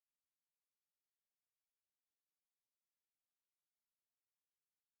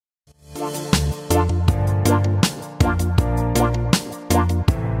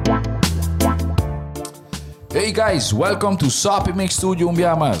Hey guys, welcome to Sopi Mix Studio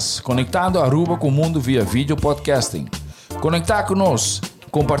Umbiamas, conectando Aruba com o mundo via vídeo podcasting. Conectar conosco,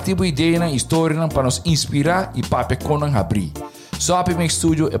 compartilhar ideias e histórias para nos inspirar e para nos abrir. Sopi Mix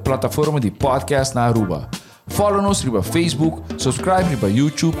Studio é plataforma de podcast na Aruba. Follow-nos no Facebook, subscribe no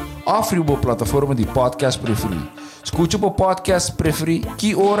YouTube ou na plataforma de podcast preferida. Escute o podcast preferido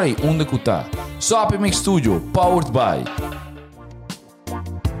que hora e onde está. Sopi Mix Studio, powered by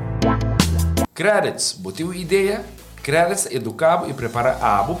Credits, botiu ideia? Credits educava e prepara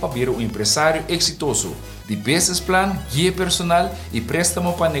a abo para ser um empresário exitoso. De business plan, guia personal e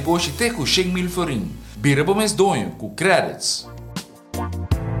préstamo para negócio até com 100,000 florin. Bira para mês donho com Credits.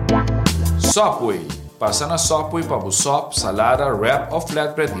 Subway. Passa na Subway para o sop, salada, wrap ou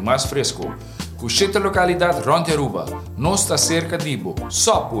flatbread e mais fresco. Com 7 localidades ronde Aruba. Nós está cerca de Ibo.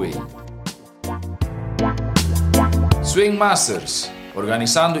 Subway. Swing Masters.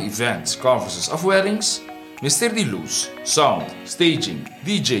 Organizando events, conferences of weddings, Mister de luz, sound, staging,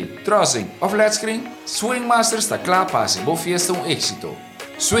 DJ, trussing of flat screen, Swing Masters está claro para ser boa fiesta um êxito.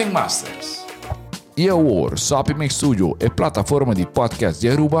 Swing Masters. E agora, Sopi Mix Studio é plataforma de podcast de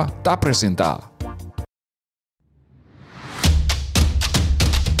Aruba, está apresentar.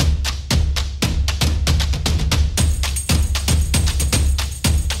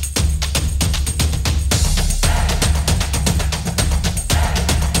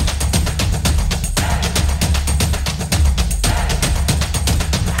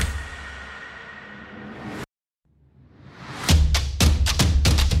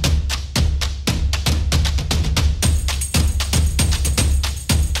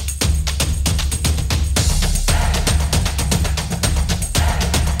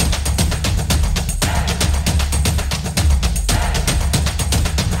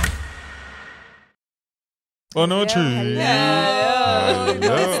 Boa noite. Hello.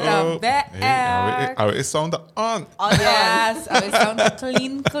 Our sound on. Yes, our sound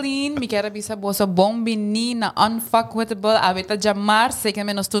clean. Me quero bisa boa bom menina unfuckwittable. Aveta jamar, sei que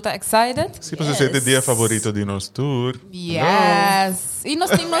menos tudo excited. Se você sente o dia favorito de nosso tour. Yes. E nós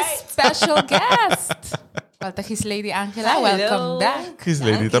temos special guest. Walta His Lady Angela, welcome back. His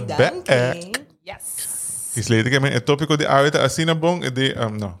Lady tá back. Yes. His Lady que é tópico de Aveta assim na bom de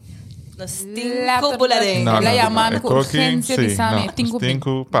não. Cinco buladinho. Ela chamando com urgência de exame.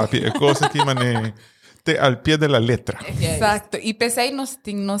 Cinco, papi, é coisa que mane te al pie de la letra. Exato. E pensei nós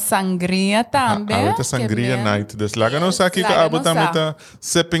temos sangria também. Aveta sangria night. Deslaga-nos aqui que Abu também está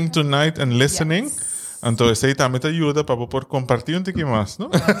sipping tonight and listening. Então, esse também te ajuda para poder compartilhar um pouquinho mais, não?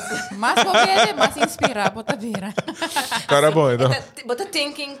 Mais poder, mais inspirar, bota vira. Cara, bom, então. Bota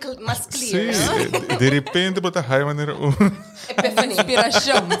thinking mais clear, sim, de repente, bota raiva maneira.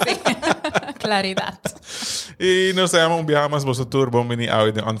 Inspiração, sim. Claridade. E nós temos viajamos para o tour, bom venir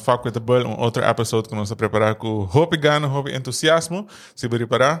ao de Unfuckwittable, outro episódio que nós vamos preparar com hope gana, hope entusiasmo. Se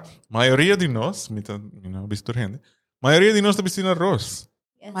preparar, a maioria de nós, visto gente, a maioria de nós está vestindo arroz.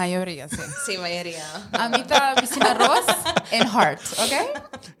 Yes. Maioria, sim. Sim, maioria. A mim está vestindo arroz and heart, ok?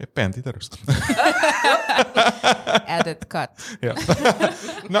 É pente de arroz. Added cut. Yeah.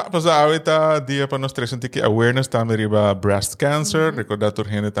 Não, mas ahorita dia para nós trazer que awareness também riba breast cancer, recordar a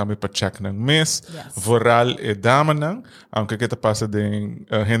gente também para check ng mês, voral e dama nang, aunque que passa de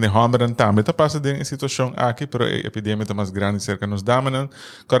gente homem também passa de situação aqui, pero a epidemia está mais grande cerca nos dama nang.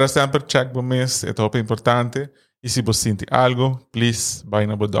 Cada sempre check bo mês é top importante. E se você sente algo, please, vai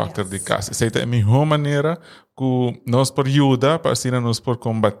na doctor de casa. Essa é a melhor maneira que nós por ajuda para assim nós por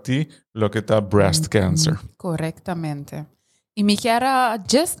combater o que está breast cancer. Corretamente. E me quero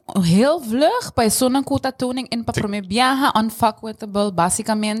just heel vlug para isso não custa tuning in para me viajar unfuckwittable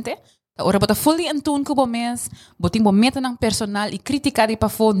basicamente. Ora bota fully in tune com o mês, boting bo meta ng personal e criticar e para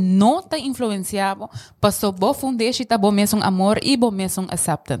fo não tá influenciado, passo bo fundeixe tá bo mês amor e bo mês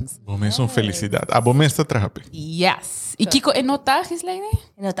acceptance. Bo mês felicidade. A bo mês tá trape. Yes. E kiko enota, Gislaine?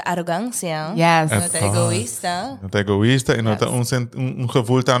 Enota arrogância. Yes. Enota egoísta. Enota egoísta, enota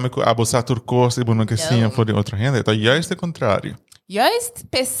gevoel também que a bo satur cost e bo não que sim for de outra gente. Então, juist o contrário. Juist,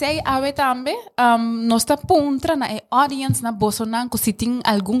 pensei ave também, nós tá puntra na audience na bosso nan ko se tem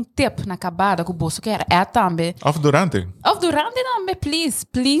algum tip na acabada que o bosso quer também. Of durante também,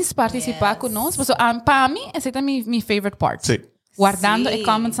 please participar conosco. Para mim, essa é minha favorite part. Sim. Guardando e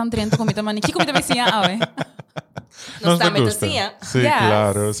comments andando comida mani. Que comida vai ser ave? Nós também gusta. assim, Sim, yes,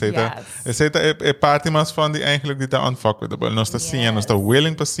 claro. Essa é parte mais fun de eigenlijk de unfuckwittable. Nós está sim, nós está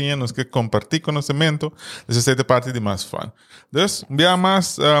willing para sim, nós quer compartilhar conhecimento. Essa é parte de mais fun. Dus, via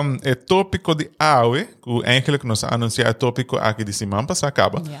mais é tópico de AUE, que eigenlijk nós anunciar é tópico aqui de semana passada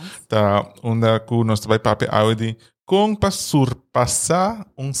acaba. Tá, onde que nós vai para AUE de com para surpassar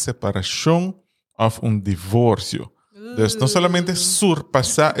uma separação of divórcio. Dus não somente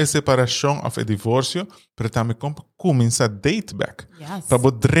surpassar a separação of a divórcio, pero também começar a date back. Yes. Para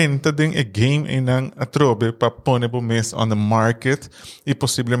renta den a game em a trobe para pôr o mês on the market e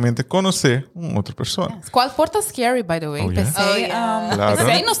possivelmente conhecer outra pessoa. Yes. Qual porta scary, by the way. Oh, yeah? Pensei, Claro.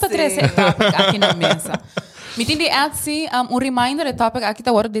 pensei nos três topic aqui na mesa. Me tindi assim, reminder de topic aqui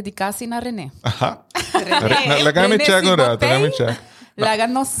tá hora dedicar-se na René. Aha. Lagame check no rato, lagame check. Laga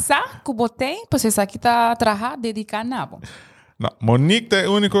no sa, que botei, pois essa aqui tá trabalhar dedicar nabo. Não, Monique é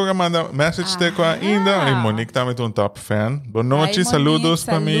o único que manda message teco ainda. E Monique também é um top fan. Boa noite, Hi, saludos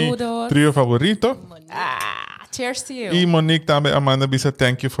para mim. saludos. Trio favorito. Cheers to you. E Monique também manda bisa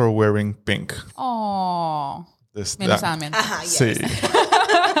thank you for wearing pink. Oh, Dus menos da- amen. Sí.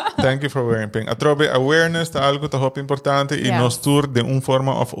 Thank you for wearing pink. Atrobe awareness tá algo tá hop importante e Yes. nos tour de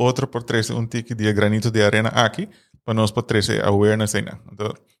forma of outra por trazer tiki de granito de arena aqui para nós por trazer awareness ainda.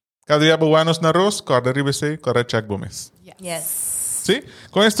 Então, cada dia buanos na arroz, corda ribese, corda check bomes. Yes. Sim?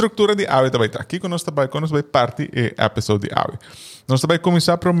 Com a estrutura de AWE também tá aqui com nós vai parte e episode de AWE. Nós também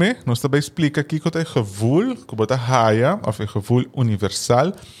começar por mim, nós também explica aqui que é gevoel, que bota haia, of é gevoel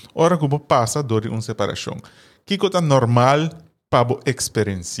universal, ora que passa door separação. Que é normal para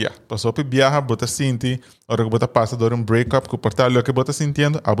experienciar. Passou por viajar, bota sinti, ora que bota passa door breakup, que portar lo que bota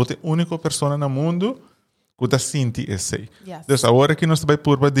sintiendo, a bota única pessoa no mundo que bota sinti esse. Yes. Dus agora que nós também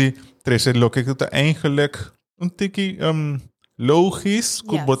purba de trazer lo que está eigenlijk tiki logisch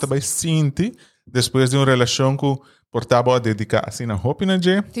que Yes. bota bij sinti depois de uma relação que portava a dedicar assim na roupa na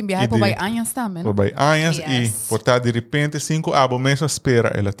je. Tem viagem por aí anos também. Por aí anos Yes. e portar de repente 5 meses espera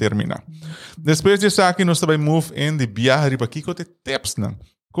ela terminar. Depois disso aqui nós também move in de viagem para aqui que te tips não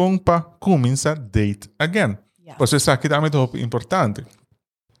com para começar date again. Yeah. Pois isso aqui também é importante.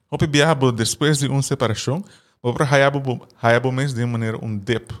 Op viagem depois de uma separação, vou para hayabo mês de maneira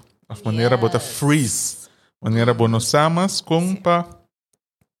dip, of maneira bota freeze, maneira nos amas com para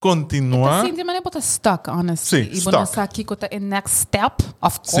continuar. Sim, de maneira bota stuck, honestly. Sim, E bota stuck. aqui que é next step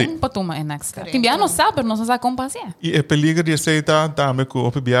of Sim. como para tomar a next step. Correcto. Tem viagem não sabe, não sabe como fazer. E é perigo de aceitar também que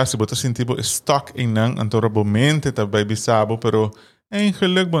o PBA se bota sentir stuck em não, antorabamente também bisabo, pero em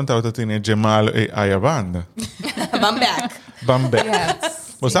geluk bom tá tem Jamal e a banda. I'm back. Bambe. Yes.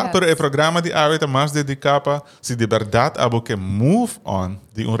 Mas pero o programa de hábito mais dedicado para se de verdade abo que move on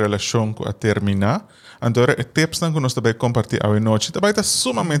de uma relação que a terminar, então é tips que nós também compartilhar hoje noite, também está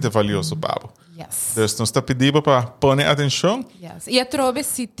sumamente valioso para. Yes. Então nós está pedindo para pôr atenção. Yes. E a trove,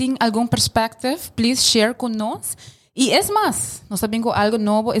 se tem algum perspective, please share com nós. E é mais, nós sabemos que algo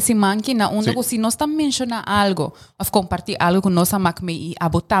novo, esse manque na onda, Sim. que se nós está mencionando algo, ou compartilhar algo com nós, e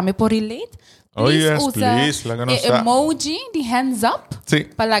abotame por relate, Oh, yes, please, laga nos sa. emoji de hands up, Sim.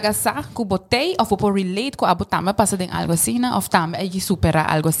 para lagasar que botei, ou por relate, que abotame passa de algo assim, ou também aí superar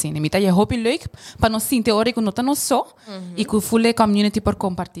algo assim. Mita é hope leuk, para nós sim teoria que não está só, e que full community por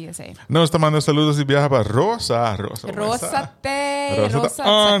compartilhar isso aí. Nós estamos mandando saludos e viaja para Rosa. Rosa Rosa Rosa,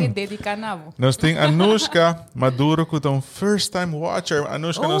 on. te dedica nabo. Nós temos Anushka Maduro, que é um first time watcher.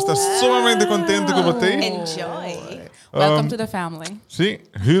 Anushka, nós está sumamente contente com você. Enjoy. Welcome to the family. Sim,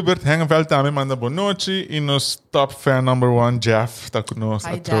 Hubert Hengenveld também manda boa noite. E nos top fan number 1, Jeff, está conosco.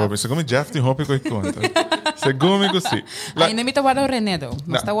 Hi, Jeff. Segundo Jeff, tem roupa que conta. Segundo que sim. Ainda me está guardando o René,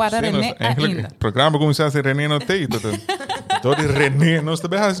 não está guardando o René ainda. O programa começou a ser René no teito. Todo René, nós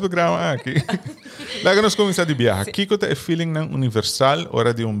também fazemos programa aqui. Logo nós começamos a viajar. Kiko tá feeling não universal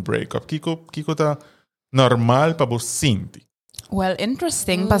hora de breakup. Kiko tá normal para você sentir. Well,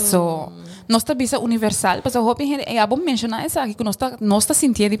 interesting, passou. Nós está bisa universal, passou hope gente é bom mencionar essa aqui que nós está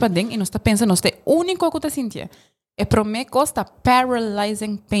sentindo para dentro e nós está pensando nós é único que está sentindo. É para mim costa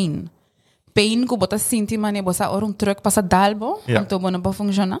paralyzing pain. Pain que bota sentir mane bosa or truck passa dalbo, Yeah. então bom não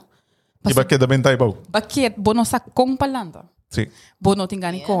funciona. E vai quedar bem taibau. Baquet, bom não sa compalando. Sim. Bom não tem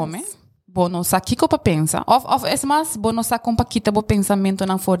gani come. Bom não sa kiko pa pensa. Of é mais bom não sa compa kita bo pensamento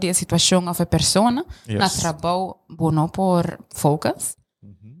na for de situação of a persona, Yes. na trabalho, bom não por focus.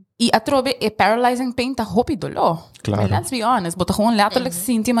 E a trobe é paralyzing pain tá hopi dolor. Claro. Let's be honest, bota gewoon letterlijk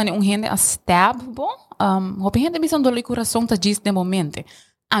sinti man gente a stab bo. Hopi gente bisa dolor e coração tá diz de momento.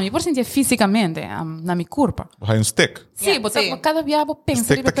 A mim por sentir fisicamente na mi curva. Vai um stick. Sim, Yeah, bota sim. cada dia bo pensa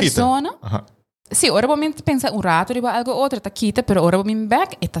Stick de tá quita. persona. Aha. Sì, ora momento pensa un rato riba algo outro, tá quita, pero ora momento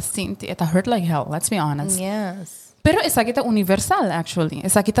back, eta sinti, eta hurt like hell, let's be honest. Yes. Pero essa aqui tá universal, actually.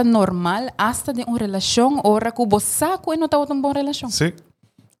 Essa aqui tá normal hasta de uma relação, ora que você sabe não tá uma boa relação. Sim.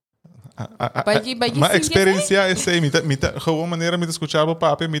 Vai Mas experiência é essa. Mita, gewoon maneira me escuchava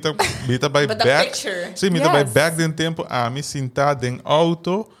papi, mita by But the back. picture. Sim, mita by Yes. back de tempo a me sentar em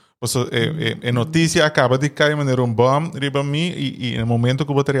auto. A notícia acaba de cair maneira bomb riba mim e no momento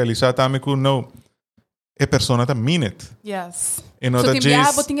que eu vou realizar também que não e persona ta mean it. Yes. E não So tá tem biya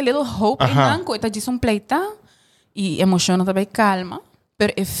diz- boting a little hope in Aha. nanko, ita diz pleita e emoção também calma.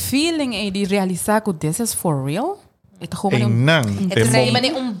 Pero e feeling é de realizar que this is for real. Ita E gewoon nang. Het is e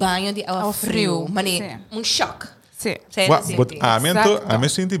niet maar banho de Ao ao frio. frio. Maar Sim. choque. Sim. But a Exacto. me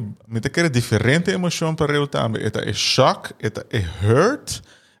sinti, me te quer diferente emoção para eu também. Eta é shock, eta é hurt,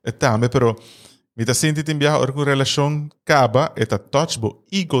 também, pero me te sinti tem biar oricum relação acaba, eta touch bo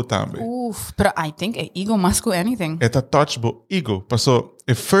ego também. Oof, pero I think a ego must go anything. Eta touch bo ego. Paso,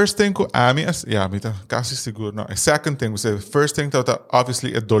 the first thing ko ami as, ja, me te quase seguro, no. The second thing, the first thing that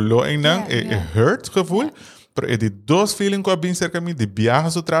obviously é dolor em nang, é hurt gevoel. Pero é de dos feeling ko bem cerca mim, de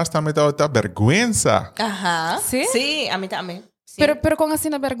biar so tras também tá vergüenza. Ajá. Sí? Sí, a mí también. Sí. Pero con assim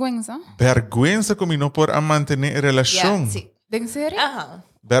na vergüenza. Vergüenza como não por a manter a relação. Yeah, sí. De sério? Ajá.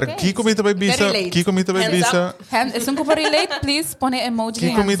 Kiko mi tabay bisa, Very late. Kiko mi tabay Hands bisa, Hand, is ko relate, please. Pone emoji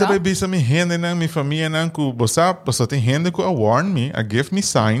Kiko mi hands tabay up. bisa mi hende nang mi familia nang ku bosa tem hende ku a warn me, a give me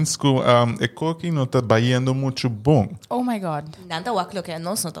signs ku eko ki no tá bayendo muito bom. Oh my God. Nanta wak lo que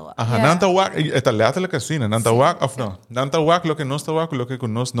no son tawa. Aha, Yeah. nanta wak, eta letterlijk assim, nanta wak of no, nanta wak lo que nós tá wak lo que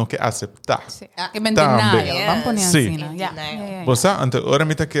nós no que aceitar. Sí. Ah, Que me también. denial. Vamos poner Sí. assim. Yeah. Denial. Yeah, yeah. Bosa ante ora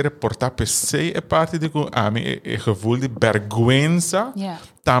mi ta querer portar PC e parte de ku ami e gevoel de vergüenza. Yeah.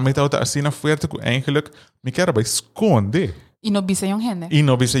 Também tá assim na fuerte ku eigenlijk mi quero by esconder. E no bisa yung hende. E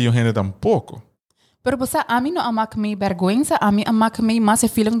não bisa yung hende tampouco. Pero basta a mí no amak me vergüenza, a mí amak me más el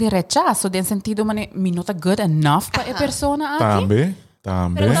feeling de rechazo, de sentido mane me not good enough para a persona aqui. Também,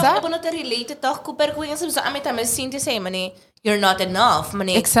 Pero também. no no te relate toch com vergüenza, so a mí también siente say, mane, you're not enough,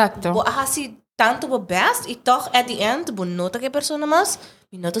 mane. Exacto. Bo hasi tanto bo best e toch at the end bo nota que persona más,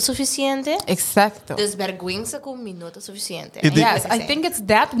 mi nota suficiente. Exacto. Dus vergüenza com mi nota suficiente. E de- Yes, I think it's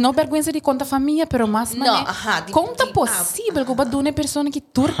that. No vergüenza de conta família, pero más No, mane. ajá, Conta de- possível que ba uma pessoa que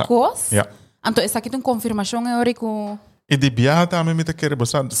turcos. Ja. Então, essa aqui tem confirmação é hora que E de viajar também me te querer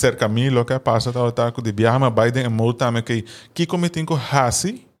botar cerca mim, lo que passa tá tá com de viajar mas Biden e mo também que cometi com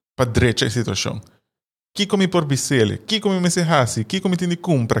hasi para direita a situação. Que comi por bicele, que comi me se hasi, que cometi de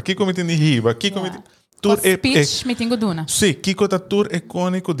compra, que cometi de riba, que cometi tur speech me tenho duna. Sim, que cota tour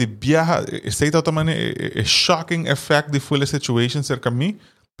icônico de viajar, sei tá também é shocking effect de full situation cerca mim.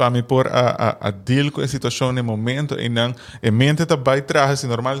 Para me pôr a deal com a situação no momento e não e mente tá vai trazer se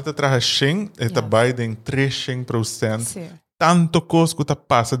normal tá trazer 100 e tá vai em 300%. Sim. Tanto coisa que tá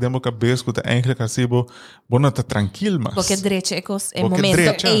passa dentro da cabeça que tá eigenlijk assim bom tá tranquilo mas Porque direito é cos é Porque momento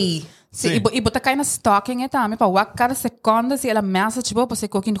direito, ei. Sim, e botar cai na stalking é também para o cada segunda se ela message boa você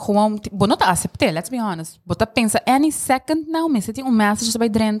coquin gewoon não tá aceitar, let's be honest. Botar pensa any second now, me se tem message by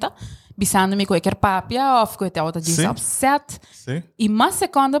drenta, bisando me qualquer papia of que outra diz Sim. upset. sim E mais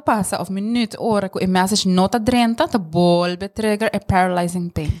segunda passa of minuut hora que message nota drenta, te bolbe trigger a paralyzing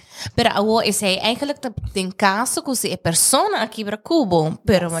pain. Pero awo is hij eigenlijk den caso que se persona aqui para Cubo,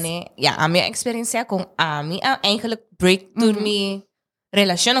 pero mane, ja, a minha experiência com a minha eigenlijk breakthrough me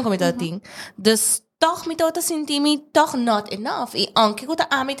relação com dat ding. Dus toch me tot senti me toch not enough. E anche que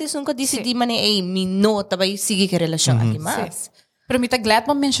a mim te sunka decidi mane ei me nota vai seguir que relação aqui mais. Pero me tá glad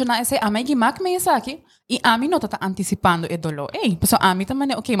mo mencionar esse a mim que mak me essa aqui e a mim não tá antecipando o dolor. Ei, pessoal, a mim também,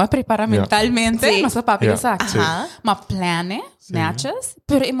 ok, mas prepara Yeah. mentalmente, Sim. mas a papi Yeah. essa aqui. Sim. Ajá. Mas plane, matches,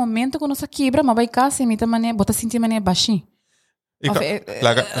 pero em momento que nossa quebra, mas vai casa, me também, bota sentir mané baixinho.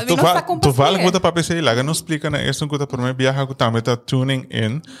 tu não está com tu vale pastilha. que tá para sei laga não explica na isso que tá por mim viajar que também tá tuning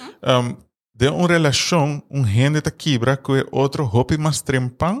in de uma relação gente tá quebra que outro hopi mais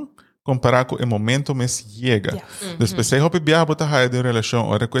trempan comparar com o momento mes chega. Depois se hopi viajar bota haia de uma relação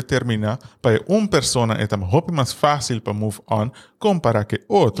hora que termina para persona é tam hopi mais fácil para move on comparar que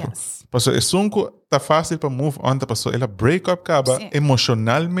outro. Yes. Paso é sunco tá fácil para move on, tá paso ela break up acaba Sim.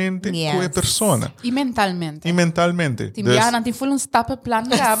 emocionalmente com a Yes. persona E mentalmente. e mentalmente. Tem já não tem full stappenplan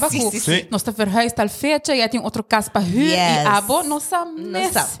grava, Sim, sim, sim. nós tá verhuis tal fecha, e tem outro caso para huur, Yes. e abo, nossa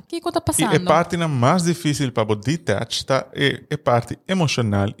mes, sabe. que tá E passando? a parte na mais difícil para detach tá é parte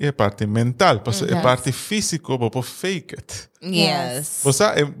emocional e a parte mental, porque a Yes. parte física você fake it. Yes. Você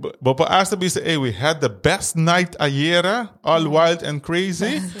você acha que hey, we had the best night ayer, all wild and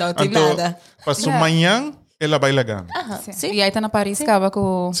crazy. Não tem nada. Passou Yeah. manhã ela vai lagar. Sim. Sim. E aí tá na Paris, acaba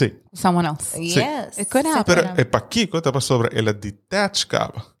com Sim. someone else. Yes. It could happen. Pero é para Kiko tá sobre ela detach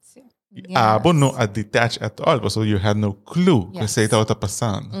caba. Yes. Abo não a detach at all, because you had no clue que Yes. você estava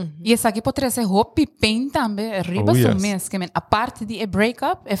passando. E essa aqui pode ser hope pain também, riba Oh, so yes. mes, que men, a parte de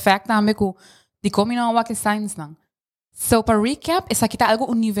breakup, effect também com de como não há que signs não. So, para recap, essa aqui tá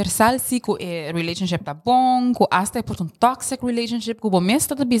algo universal, se o relationship tá bom, que hasta é por um toxic relationship, que o bom mês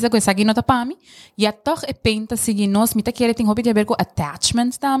tá bisa, que essa aqui não tá para mim, e a toch é pain tá seguir nós, me tá querendo tem hobby de ver com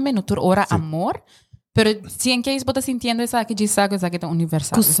attachment também, no tur ora amor, Pero si en case bota sintiendo esa que diz algo, esa que é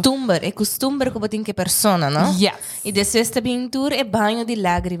universal. Costumbre que botin que persona, não? Yes. E depois também tur é banho de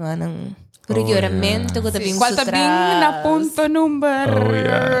lágrima, não? Rigioramento que também Qual também na ponto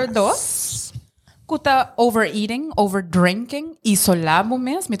número 2. Kuta overeating, overdrinking, isolado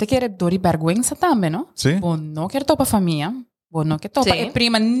mesmo. Me te quer dor e vergüenza também, não? Sim. Bom, não quer topa família. Bom, não quer topa. Sim. É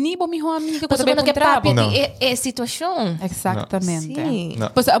prima, nem bom minha amiga. Você não quer papi é situação. Exatamente. Sim.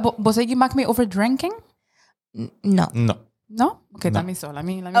 Você que make me overdrinking? Não. Não? Ok, Não. também só. La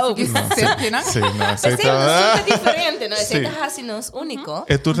minha Oh. seguir sempre, né? Sim, não. É diferente, não? Sim. É assim, não é único.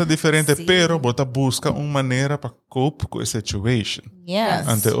 É tudo diferente, Sim. pero bota busca uma maneira para cope com a situation. Yes.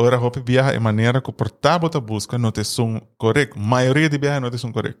 Ante ora hopi viaja de maneira que portar bota busca não te são correto. Maioria de viaja não te são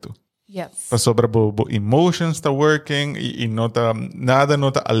correto. Yes. Para sobre bo emotions está working e nota nada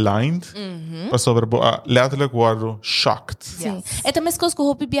nota aligned. Para sobre bo letterlijk worden shocked. Sim. É também as coisas que o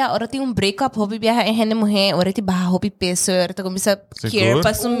Hopi Bia, ora tem breakup, Hopi Bia é gente mulher, ora tem barra Hopi peso, ora tem começa a care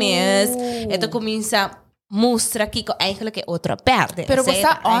para o mês, ora começa a mostrar que eigenlijk é outra perde. Pero você,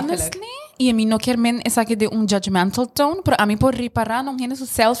 honestly, e a mim não quer men essa que de judgmental tone, pero a mim por reparar não tem seu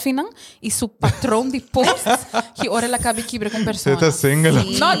selfie não e seu patrão de posts que ora ela cabe quebra com Você pessoa. está single? No.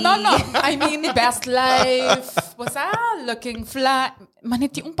 I mean, best life. Você, looking fly. Mas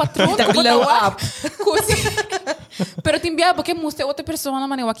tem patrão The glow up. Pero tem bia porque mostra outra pessoa,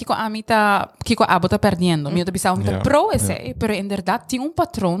 mano, aqui com a mim tá, que com a abo tá perdendo. Meu tá pensando Yeah. pro esse, pero em verdade tem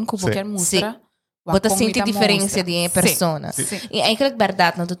patrão que qualquer mostra. Bota sente diferença de persona. Sim. E eigenlijk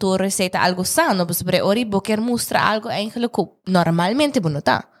verdade, não tu receita algo sano, mas sobre ori boker mostra algo eigenlijk normalmente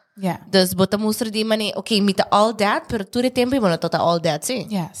bonita. Yeah. Dus bota mostra de maneira, okay, mita all that, pero tu de tempo bonita tota all that, sim.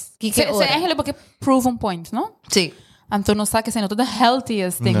 Yes. Que Se ora? é porque prove um point, não? Sim. Então não sabe que é the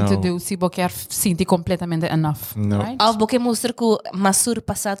healthiest thing No. to do se você sentir completamente enough. No. Right? Al boker mostra que masur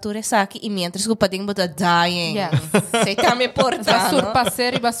passar tu resaki e mientras que o pading bota dying. Yes. Sei tá me Vai portando.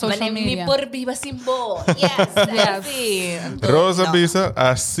 surpassar e vai social Mas me media. por viva simbo. Yes. Yes. Rosa bisa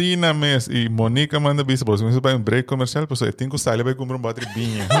assim na mes e Monica manda bisa, você me vai um break comercial, pois eu tenho que sair para comprar battery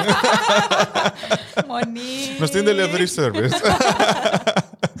binha. Moni. Nós temos delivery service.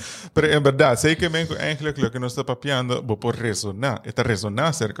 Pero en verdad, sei que me eigenlijk lo que nos está papiando, vou por resonar, está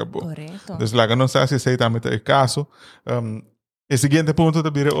resonar cerca bo. Correto. Entonces, la que não sei se sei também é caso. O seguinte ponto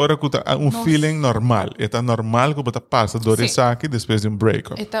também é hora que tá um feeling normal. Está normal que você passa do resaki depois de um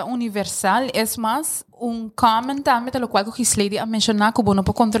breakup. Esta universal é mais common também, lo qual que Slady a mencionar que você não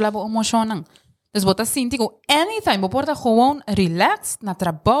pode controlar a emoção. Dus wat zien die anytime, we worden gewoon relaxed, na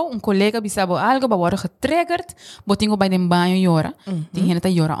trabajo, colega bisabo algo, we worden getriggerd, we tingo bij den banho jora, die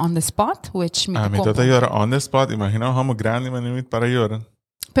gente jora on the spot, which me Me tata jora on the spot, imagina como grande mas não para jora.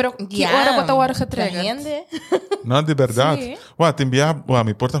 Pero que hora você worden getriggerd? Não, de verdade. Sí. Wat,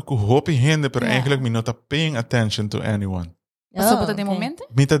 me importa que hopi gente, pero eigenlijk me not paying attention to anyone. Zo op dat moment?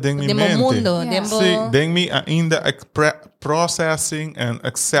 Mita den mi Demo mente. mundo, Yeah. demo... Sim, den mi ainda processing and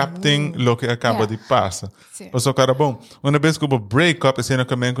accepting lo que acaba de passar. Sim. Passo cara bom. Uma vez que eu break up, assim,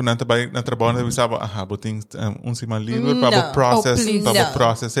 também que na trabalho, eu pensava, botem cima livre para process, please. para No.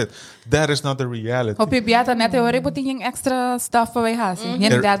 process it. That is not the reality. Op je biata net hoor, ik moet extra stuff para wij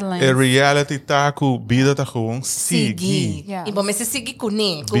geen deadlines. A reality tá com vida tá com Sigi. Yeah. E bom, mas se seguir com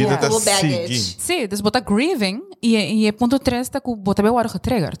ne, com Vida tá o baggage. seguindo. Sim, dus bota grieving e ponto 3 tá que bota bem worden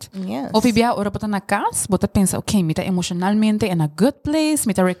getriggerd. Yes. Op je biata ora bota na casa, bota pensa, okay, mita emocionalmente in a good place,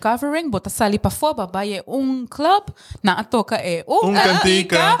 mita recovering, bota sali para fora, vai club, na a toca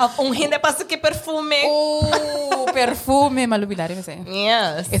Cantica. Gente passa que perfume. Perfume, malubilari você.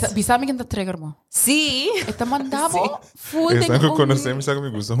 Yes. Esta bisa me que trigger mo. Sim. Esta mandavo full Essa que eu conhecemos, sabe que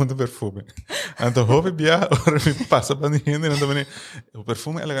me gusta muito perfume. Então, houve bia, ora me passa para ninguém, não também. O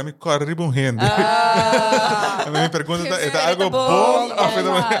perfume, ela me corre para um rende. A me pergunta, é algo bom ou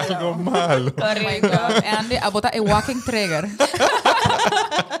é algo malo? Oh my god. And a bota a walking trigger.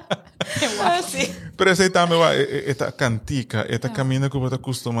 Pero essa também esta cantica, esta caminho que você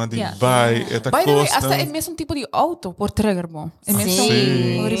costuma de vai, esta By the way, costa. hasta é mesmo tipo de auto por trigger mo. É mesmo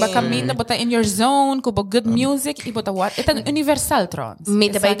Sim. riba caminho, bota in your zone, com good music, e bota what? Esta universal trans. Me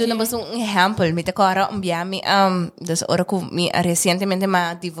também do nabas exemplo, me te cora biami das ora que me recentemente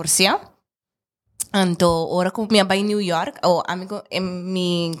me divorciou. Então, ora que me vai em New York, o amigo em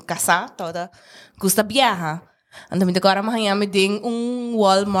mi casa toda custa viaja. Então, me te cora me ding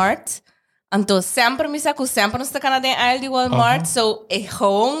Walmart. Então, sempre me saco, sempre não está canada em aisle de Walmart, so é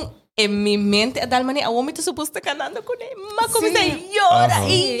gewoon em mi mente a dal mani a homem te suposto canando com ele, mas como está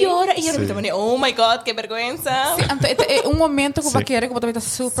E eu me oh my God, que vergüenza. Sim, então, é um momento que Sim. você quer que você está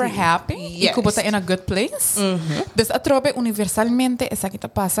super happy e Yes. que você está in a good place. Então, a trobe universalmente, essa que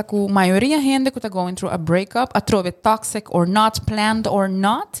passa com a maioria da gente que está going through a breakup, a trobe toxic or not, planned or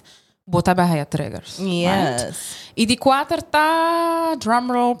not, bota barra triggers. Right? Yes. E de 4 tá,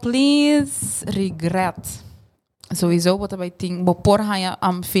 drumroll please, regret. Sowieso, bota vai ting, bo por haya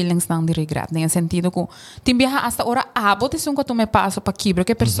feelings nang de regret. Nesse sentido que, tim biha hasta ora bota isso que tu me passo para quebrar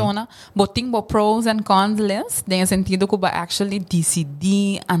que persona, boting bo pros and cons list, nesse sentido que ba actually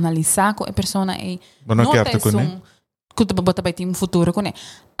decidir, analisar que a persona é Não quer com ele. que tu bota vai ting futuro com ele.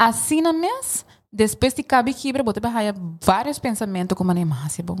 Assim na mes, depois de cabe quebra, bota vai haya vários pensamentos como nem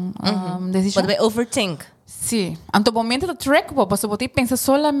mais bom, decisão. But we overthink. Sim. Anto momento do trick, po, você pode pensar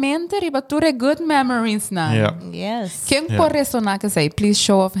solamente riba ture good memories na. Yeah. Yes. Quem pode ressonar que sei? Please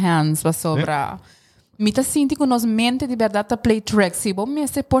show of hands para sobra. Mita sinti que nos mente de verdade ta play trick. Se bom me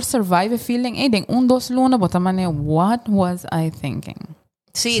se por survive feeling, den 2 luna bota mane what was I thinking?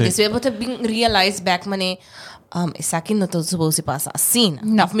 Sim, Sim. depois você realize back, mane, essa aqui não estou suposto passar assim.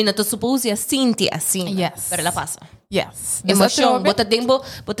 Não. Não estou suposto assim, assim. Yes. Pero ela passa. Yes. Emoção, bota dentro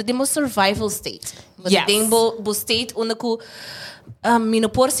survival state. Bota Yes. dentro state onde que mi não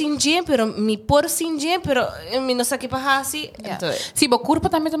por sin dia, pero mi não sei que para assim. Então, Sim, o corpo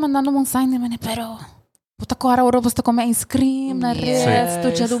também tá mandando um sign, mane, pero puta agora ora você come ice cream na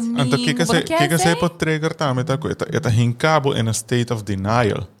resto, dia domingo. Então, que você pode trigger também, tá? Esta hincabo in a state of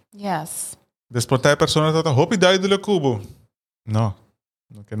denial. Yes. Después a persona está hopi dai do cubo. No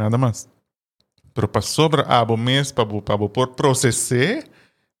que nada más. Pero para sobra abo mês para por processar,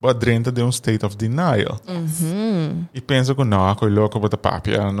 va dentro de state of denial. E penso que não, coi louco bota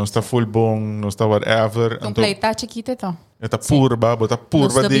papia, não está full bom, não está whatever. Um play tá chiquito então. Está purba, bota não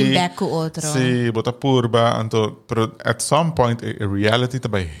purba estou de. bem back com outro. Sim, bota purba, então, pero at some point a reality está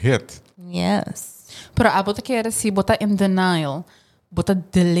by hit. Yes. Pero bota que era se bota in denial, bota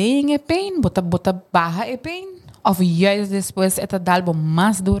delaying a pain, bota barra a pain, of juist depois é dalbo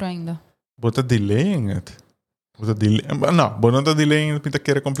mais duro ainda. Bota delaying it. Bota não, não está delaying it, pinta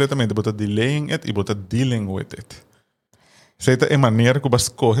querer completamente, bota delaying it e bota dealing with it. Seita é maneira que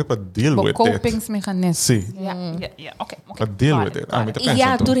você corre para deal with it. Coping-mechanismo. Sim. Ok. Para deal with it. Ah, me tá E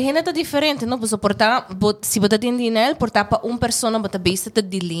a pensando. turhena é diferente, não? Você portar, se você tem dinheiro, portar para uma pessoa, você basta te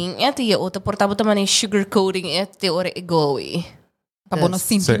dealing, e a outra portar para também sugarcoating, te ora é gooi. Para não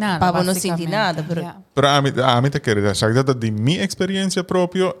sentir Sim. nada. Para não basicamente. sentir nada, pero- Yeah. Pero a mí te quiero decir, that de mi experiencia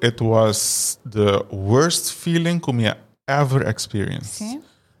propio, it was the worst feeling que me ever experienced. Sim.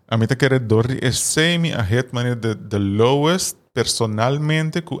 A mí te quiero decir, es semi a hit man the lowest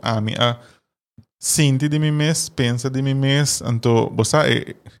personalmente que a mí a sinti de mi mes, pensa de mi mes, então,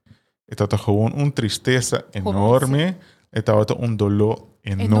 você estava gewoon tristeza enorme, estava dolor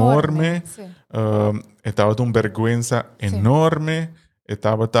enorme, Sim. estava vergüenza enorme,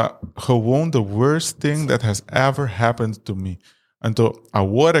 estava gewoon the worst thing that has ever happened to me. Então,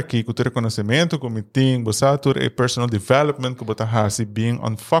 agora aqui, com o reconhecimento que eu tenho, você tem personal development que você has being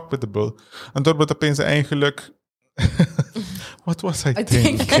unfuckable, então você pensa eigenlijk, what was I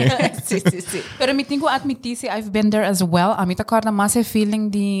thinking? Sim. Pero me tenho que admitir se I've been there as well. A mim tá corda mais a feeling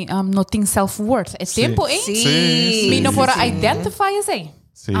de não tem self-worth. É tempo, hein? Sim. Me não pode identify as aí.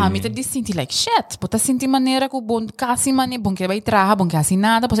 Sim. A mim tá de sentir like shit. Pode sentir maneira que bom casi maneira, bom que vai trabalhar, bom que assim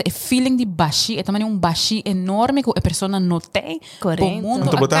nada. Pois é feeling de baixi, é também baixi enorme que a pessoa não tem. Correto. O mundo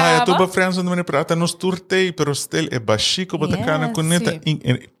Então, você é acaba. tudo friends onde você prata nos turtei, pero still é baixico, você cana com neta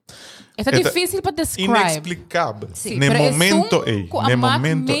É difícil para describe. inexplicável. Sim, No pero momento é aí, com no a Mac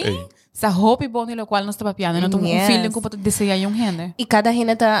momento me, aí. Sa hope bom no qual nós está piano, não tem um Yes. feeling que pode desejar um gente. E cada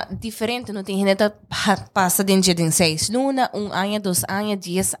gente tá diferente, não tem gente tá passa dentro de 6 luna, 1 ano, 2 anos,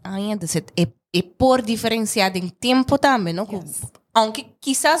 10 anos, 17. E por diferenciar em tempo também, não? Yes. Aunque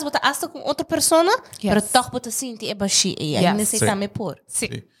quizás você hasta com outra pessoa, Yes. mas toch você sente é baixi e Yes. ainda se Sim. também por. Sim.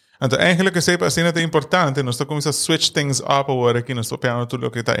 Então, eigenlijk is het assim é importante. Nós estamos a switch things up agora aqui. Nós estamos pensando tudo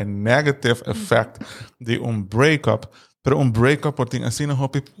que está em negative effect de breakup. Pero breakup pode assim não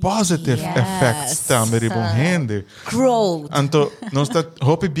hope positive Yes. effects também de bom gente. Growth. Então, nós está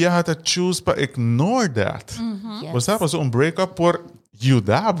hope viaja a choose para ignore that. Yes. Você sabe, um breakup por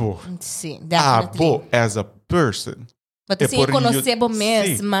ajudar-bo. Sim, definitely. Abo as a person. Mas assim, conhecer o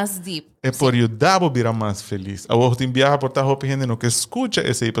mês Sim. mais deep. É por ajudar a virar mais feliz. A outra viaja por estar hope gente no que escuta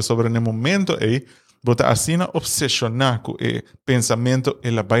esse aí sobre no momento aí, bota assim a obsessionar com o pensamento e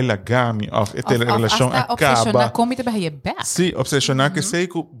la baila gami of a relação acaba. Como te vai back. Sim, obsessionar que sei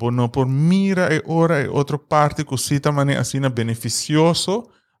que bono por mira e ora e outra parte que cita maneira assim beneficioso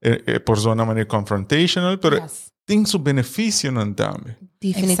por zona maneira confrontational, pero Yes. tem su beneficio nan tambe.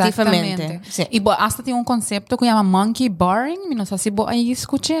 Definitivamente. Sim. E hasta tem conceito que chama monkey barring. Não sei se você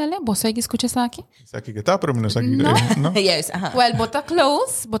escuta ele. Você escuta isso aqui? Isso aqui que tá, pero não sei Não. não. Yes, Well, bota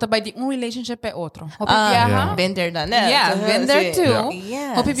close, bota by the relationship é outro. yeah. Been there, done that. Yeah, been there too.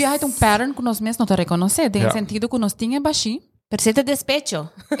 Yes. Hopi viaja tem pattern que nós mesmos não te reconhecer. Tem sentido que nós tinha baixi. Percete despecho.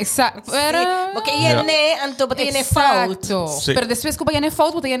 Exato. Porque yene, anto bote yene fault. Sim. Pero depois que yene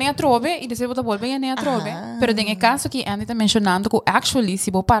fault, bote yene a trobe e depois bote volve yene a trobe. Pero tem caso que Andy está mencionando que actually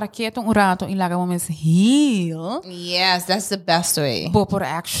se bo para quieto rato e laga moments heal. Yes, that's the best way. Bo por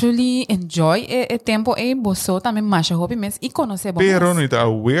actually enjoy e tempo e bo so também macha hopi mes e conhecer bo. Pero não está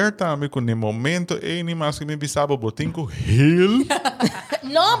aware tambe que no momento ni mais que me bisabo botin ko heal.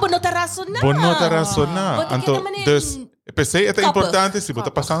 No, bo no te razonar. Bo no te razonar. Bote Então, que também pensei, é importante, se você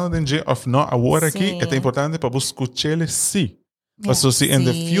está passando de dia of no agora aqui, Sim. é importante para você escutar ele sim. Mas se in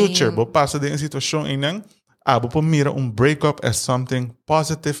the future, você passa de uma situação em não, você mira breakup as something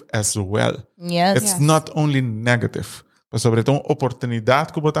positive as well. Yes. It's not only negative. Mas sobretudo uma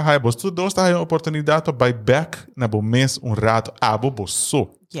oportunidade que você está aí. Você dois está aí uma oportunidade para buy back na bom mês rato, você.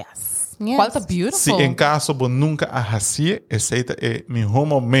 Yes. Yes. Qual tá beautiful. Se em caso você nunca a hacia, esse é o melhor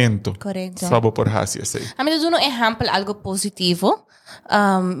momento. Correcto. Para você por hacia esse. A mí te doy un ejemplo, algo positivo.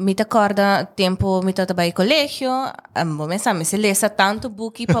 Me te acorda tempo me te trabalhei colegio. Me se lesa tanto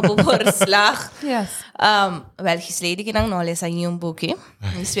boeki para por slag. Yes. Wel, gisleden que não lesa um boeki.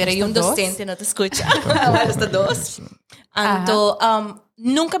 Espera um dos? docente não te escucha. Wel, está dos. Então,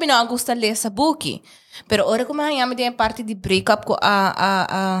 nunca me não gusta lesa boeki. Pero ora como eu me dei parte de breakup ko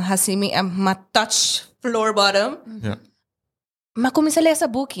hasimi ma touch floor bottom. Yeah. Mas comecei a ler essa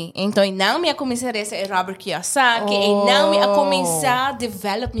book. Então, eu não me comecei a ler Robert Kiyosaki. Eu não me começar a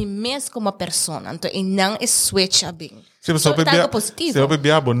develop me mesmo como pessoa. Então, eu não é switch a bem. Se você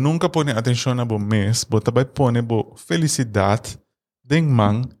beber, nunca põe atenção na bom mês, você vai pôr felicidade de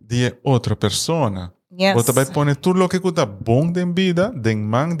mão de outra pessoa. Yes. Você vai pôr tudo o que está bom de vida de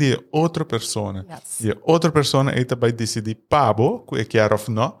mão de outra pessoa. Yes. E outra pessoa vai decidir pabo, que é quer ou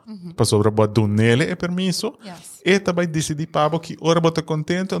não, para sobre o do nele é permisso. Yes. E vai decidir pabo que ora você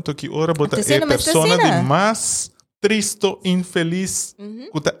contento, então que ora você é pessoa de mais triste, infeliz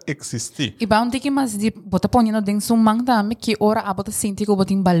que existir. E ba que mas de bota ponendo dentro sum mang dami que ora abota senti que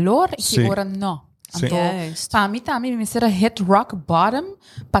botin valor e que Sim. ora não. Sim. Então, Yes. tami me será hit rock bottom,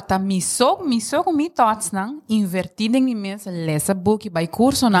 pata miso com mi thoughts nang invertir em mi mes lesa book by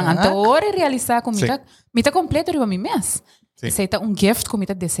curso nang então ora realizar com Sim. mita completo riba mi mes. Sim. Seita ggift com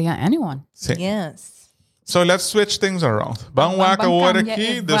mita deseja anyone. Sim. Yes. So let's switch things around. Vamos lá Bang agora cambia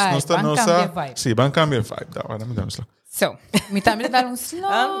aqui, a das vibe, nossa bang nossa. cambia a vibe. Sim, vamos cambiar a vibe. Da hora, me dá um So, mita me dar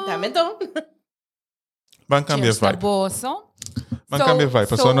slow. Também então. Vamos cambiar a vibe. Nervoso. Vamos cambiar a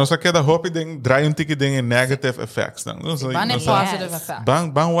vibe. So nossa queda hope draai um tiki em negative effects. Bane positive effect.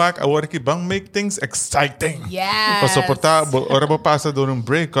 Vamos lá agora aqui, vamos make things exciting. Yes. Para suportar, ora vou passar por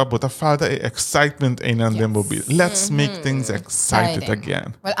breakup, bota falta excitement em andem bobi. Let's make things excited Exciting.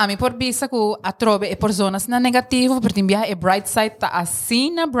 again. Well, a mim por vista que a trobe é por zonas na negativo, por timbia é bright side tá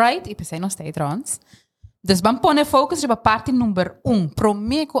assim na bright e pensei não stay trans. Dus vamos pôr focus para parte número 1. Pro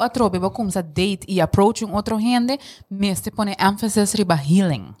mim que a trobe vai começar a date e approach outro gente, mas te põe emphasis riba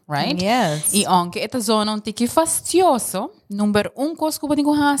healing, right? Yes. E aunque esta zona um tique fastidioso, número 1 coisa que eu vou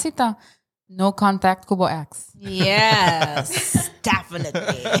dizer tá no contact com o ex. Yes.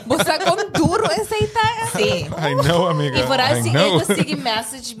 Definitely. Você com duro esse aí tá? Sim. I know, amiga. E por I assim, know. eu consegui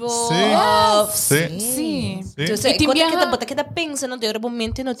message bo. Sim. Sim. Então, E tem quando viaja- kita bota kita pensa no teu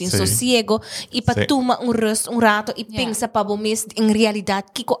momento não tem Sim. sossego e para Sim. tomar um rato e Yeah. pensa para mês em realidade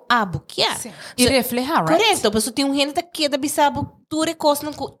que co abo que é. Sim. E reflejar, right? Correto, porque tem gente que da bisabo tu recos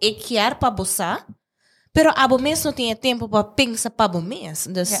não co e quer para bossa. Pero abo mês não tem tempo para pensar para o mês.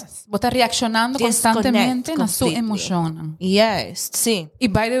 Yes. Você reaccionando Disconnect constantemente na sua completely. emoção. Yes, sim. E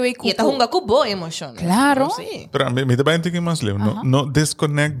by the way, E está hunga com boa emoção. Claro. Sim. Pero me dá bem que mais leu. No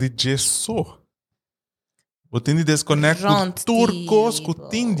disconnect de gesso. Você tem de disconnect com Pronto, turcos que tipo.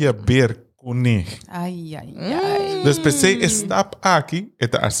 tem de ver com ele. Ai, ai, ai. Después stop aqui,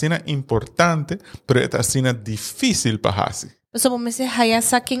 esta asina importante, pero esta asina difícil para hacer. Mas o mês é haya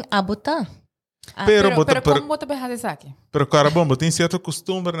saquem abota. Pero Pero como você vai fazer isso aqui? Pero cara, bom, tem certo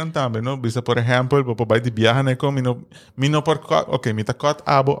costume não também, não? Bisa, por exemplo, vou para de viajar, né? Como mino por ok, me tá cut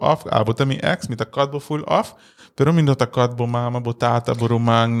abo off, abo também ex, me tá cut bo full off, pero mino tá cut bo mama, bo tata, bo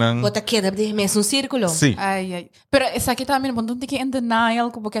rumang nang. Bota queda de mês um círculo. Sim. Ai, ai. Pero isso aqui também, bom, não tem que in denial,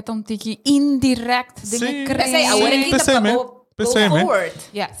 como que é um tique indirect, de Sim. Pensei, agora Sim, aqui tá pensei-me. para o Pensei-me. forward.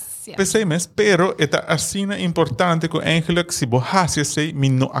 Yes. Pensei mas, pero esta asina importante que eigenlijk si bo hasia sei,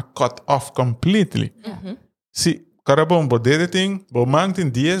 mino a cut off completely. Si, karabon, bo dede ting, bo mang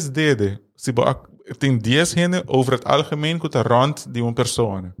tin 10 dede. Si bo tem 10 gente over het algemeen kuta rond die een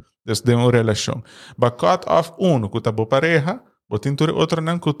persoon. Dus de een relatie. Ba cut off uno kuta bo pareja, bo tin tur otro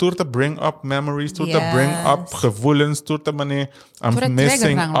nang kutur ta bring up memories, tur ta bring up gevoelens, tur ta mane I'm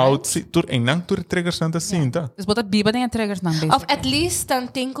missing out. Si, tur en nang tur triggers na ta sinta. Dus bota biba den triggers nang basic. Of at least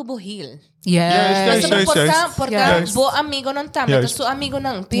dan tenko bo heal. Yes. Porta bo amigo nang tama, ta su amigo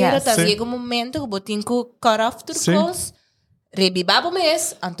nang. Pero ta llega un momento que bo tenko cut off tur close. Rebibabo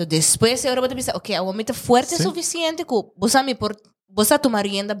mes, anto después ahora bota bisa, okay, awo mita fuerte suficiente que vos a tomar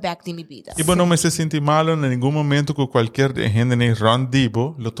rienda back de mi vida. E não me se senti malo em nenhum momento que qualquer gente nem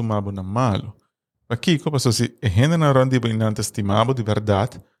rondibo lo tomava na malo. Aqui, como se a gente não rondibo e não te estimava de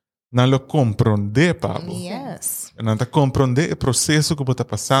verdade, não lo compreende, Pablo. Yes. Não te compreende o processo que você está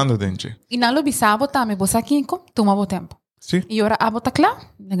passando dentro. E não lo bisabo também, você aqui tomava tempo. Sim. E ora abo tá claro,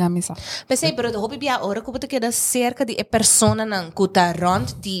 legamisa. Pensei, pero hopi bia ora que você queda cerca de persona nang kuta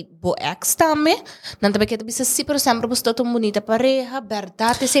rond di bo ex também, não também queda bisa si, por exemplo, você tá tão bonita pareja,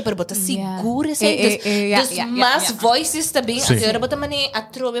 verdade, sei, pero você segura, sei, dus mais voices também, agora você mane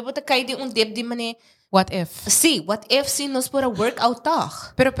atrove, você cai de dip de mane. What if? Sim, what if se nós por a workout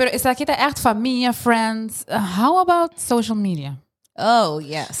toch? Pero essa aqui tá echt família, friends. How about social media? Oh,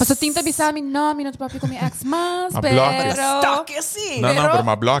 yes. Mas tinta bisa mi no papi com minha ex mas, A pero... Stalk assim. Não, pero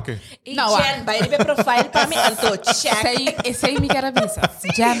uma bloque. Não, Jen, vai ver profile para mim, anto, check. Sei mi cara visa.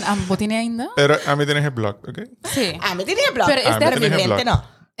 Jen, botine ainda? Pero a mim tem block, ok? Sim. Me tiene block. Pero Pero mi mente não.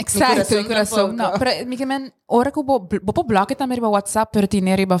 Exacto, mi corazón no. Pero mi que men, ora que bo bloque também riba WhatsApp, pero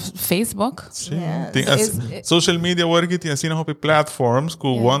tiene riba Facebook. Sim. Social media work tem assim na platforms, que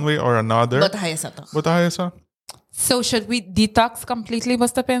one way or another. Bota aí essa toch. Bota aí essa. So should we detox completely,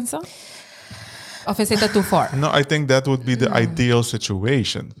 você pensa? Of is it too far? No, I think that would be the ideal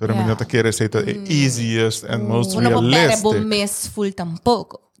situation. Pero minha te quer ser the easiest and most realistic. Não é bom mês full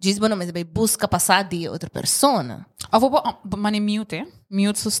tampouco. Diz bom, mas vai busca passar de outra persona. Of mani mute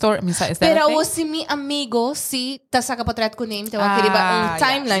su story, misa is that pero o si mi amigo si ta saca para trás com ele, então aquele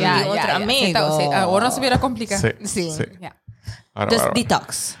timeline de outro amigo. Agora não se vira complicado. Sim. Dus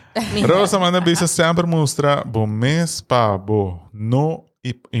detox. Rosa manda bisa sempre mostra bom mês para bom, no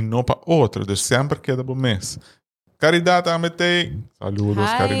e não para outro. Dus sempre queda bom mês. Caridade também. Saludos,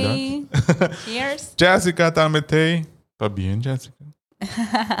 Caridade. Cheers. Jessica também. Tá bem, Jessica?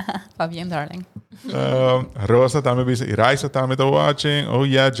 Tá bem, darling. Rosa também bisa. Iraisa também tá watching. Oh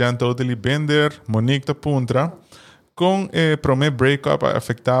yeah, Jan totally bender. Monique tá puntra. Com prome breakup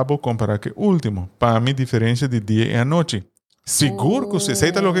afetado comparado com o último. Para mim, diferença de dia e a noite. Seguro que você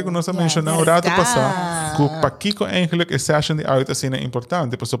sei o que nós mencionamos rato passado. Que para aqui com eigenlijk is session de uit assim é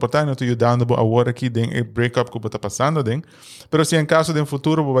importante. Para suportar não te ajudando a agora aqui den breakup que está passando den. Pero se em caso de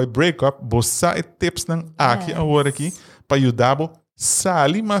futuro vai breakup, você tips nan aqui agora aqui para ajudar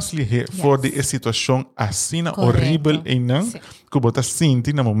sair mais ligeiro fora de situação assim horrível e não que você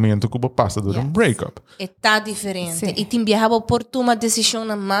sente no momento que você passa por breakup. Está diferente. E tem viajado por uma decisão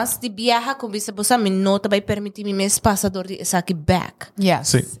mais de viajar como você me nota vai permitir me mes passador de essa aqui back. Yes.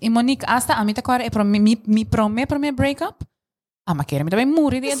 Sim. E Monique, hasta a mim tá agora me prome para meu breakup. Ma quero me também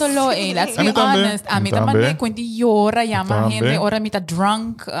morrer de dolor. Let's be honest. A mim também quando llora, llama gente, ora me tá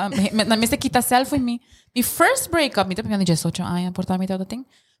drunk, na mesa quita selfie me. My first breakup, me tá pegando de 18 anos, por me tá thing.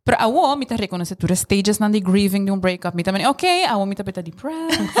 Pero awo me tá reconhecer tu stages na de grieving de breakup. Me também, okay, awo me tá beta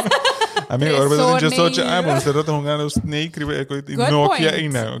depressed. A mim agora vai ter 18 anos, você tá jogando snake, Nokia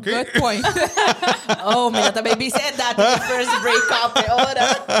ainda, okay? Good point. Oh, me também be said that the first breakup,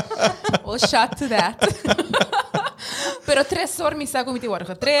 ora. Well, shot to that. Pero 3 horas me saco mi tiwara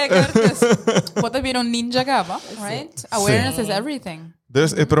trigger. Pode vir ninja gaba, right? Awareness is everything.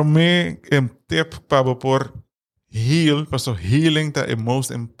 Dus para mim tip para por heal, so healing is the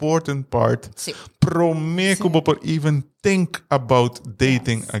most important part. Para mim como por even think about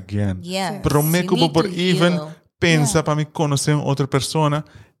dating again. Para mim como por even pensa para me conhecer outra pessoa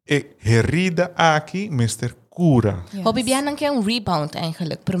e herida aqui Mr. Cura. Hobby bianan que rebound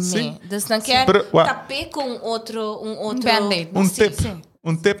eigenlijk para mim. Dus dan quer tapar com outro band-aid.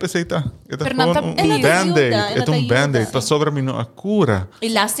 Um tip é band-aid. É band-aid. Para sobre mim a cura. E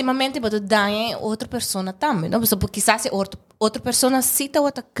lastimamente pode dar outra pessoa também. Não, porque quizás outra pessoa cita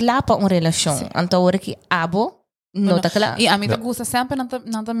outra clapa uma relação. Então hora que abo não tá claro. E a mim gusta sempre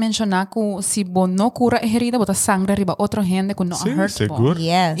não mencionar que se bo não cura a herida, bota sangue riba outra gente que não hurt. Seguro.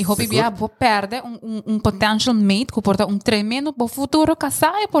 E hobby bia bo perde potential mate que porta tremendo bo futuro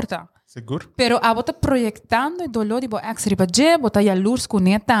casar e porta. Seguro. Pero a bota proyectando e dolor de bo ex riba je, bota ya luz com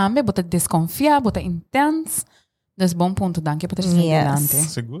ele também, bota desconfiar, bota intense. Das bom ponto danke para seguir adelante.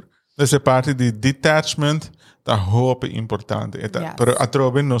 Seguro. Essa parte de detachment tá roupa importante. Yes. Pero a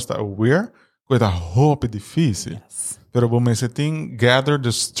trobe não está aware, que tá roupa difícil. Yes. Pero bom, você tem gather the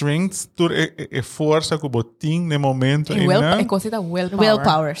strength, tur e força que botin no momento E é coisa da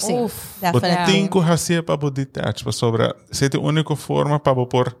Willpower, sim. Definitely. botin que hacia para detach, para sobra. Essa é a única forma para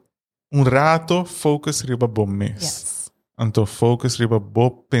pôr rato focus riba bom mês. Yes. Então focus riba bom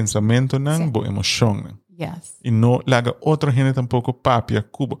pensamento não, bom emoção não. Yes. E não laga outra gente tampouco papia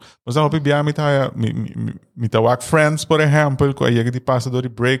cubo. Mas a opinião me tá work friends, por exemplo, que aí que passa de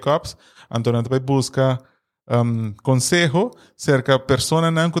breakups, então não vai buscar consejo cerca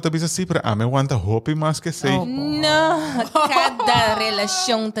persona não que talvez assim para me aguanta hope mais que sei. Não, cada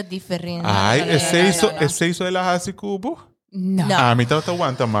relação tá diferente. Ai, é isso ela hace cubo? Não. A mim tá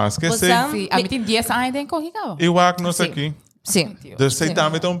aguanta mais que sei. Sim, a mim tem 10 anos em corrigal. Eu acho nós aqui. Sim. Dus zij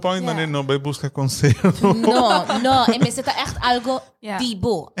daar met een point, maar não vai buscar conselho. Não, en mensen tá echt algo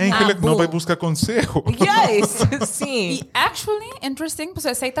dibo. Eigenlijk não vai buscar conselho. Yes, sim. E actually, interesting, pues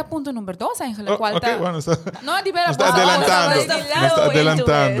esse tá ponto número 2 eigenlijk. Oh, ok, bueno, está No, di vera. está adelantando. Está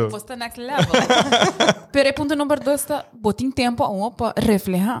adelantando. Pues tá next level. Pero o ponto número 2 tá botin tempo para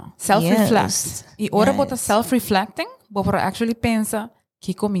reflejar, self-reflect. Yes. E ora bota self-reflecting, para actually pensa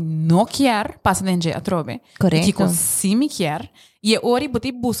que como não quer, passa dentro a trobe. Correto. Que sim me quer. E ora bota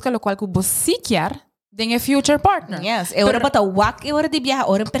busca o qual que você quer, tem a future partner. Yes, eu ora bota wak, eu ora de viajar,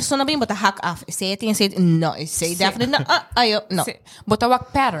 ora persona bem bota hack off. Sei tem sei não, sei definitely não. Ayo, não. Bota work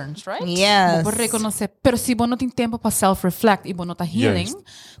patterns, right? Yes. Para reconhecer, pero se você não tem tempo para self-reflect e você não tá healing, Yes.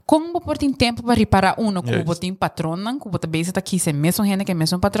 como você tem tempo para reparar que Yes. você tem patrona, que você base tá quise mesmo gente que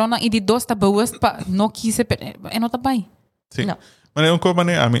mesmo patrona e de dois tá boas para não quise é não tá bem. Sim. Não. Maar é um como a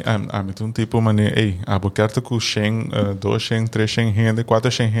mim um tipo mané, ei, a bocarta com 100, 2 100, 3 100 gente,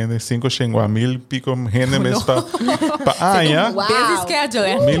 4 100 gente, 5 100, 1000 pico gente mesmo para aia. Wow. Busy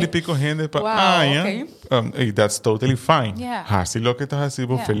schedule. 1000 pico gente para Wow, aia. okay. Hey, that's totally fine. Yeah. Hasi lo que tá hasi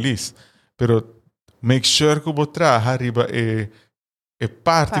bo Yeah. feliz. Pero make sure que bo traha riba e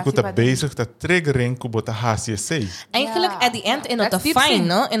parte que tá bezig tá triggering que bo tá hasi sei. Eigenlijk, Yeah. at the end, é não tá That's deep fine, sim.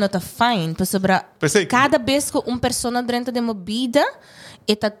 não? É não tá fine. Para sobrar, Pensei- cada vez que persona dentro de uma vida,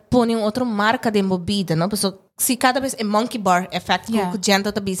 e tá põe outra marca de uma vida, não? Pessoa, se cada vez é monkey bar effect, Yeah. que o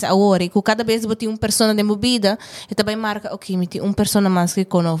gente tá bisa agora, que cada vez botar persona de uma vida, e também marca, ok, me tem persona mais que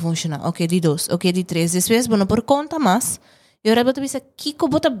não funciona, ok, de 2, ok, de 3, depois, bueno, por conta mais, eu era botar bisa, que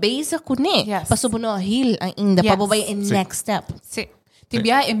bota base com né? Yes. Para sobrar no heal ainda, para Yes. botar em next step. Sim.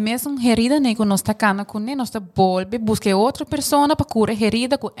 Tibia é mesmo herida né que nós tá cana com né nós tá volve busca outra pessoa para cura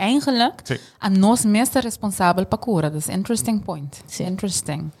herida que eigenlijk Sim. a nós mesmo é responsável para cura. That's interesting point. Sim.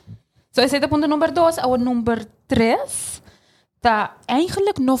 Interesting. So esse é o ponto número 2, o número 3 tá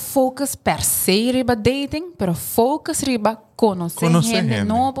eigenlijk no focus per se riba dating, pero focus riba conhecer Conhecer gente gente.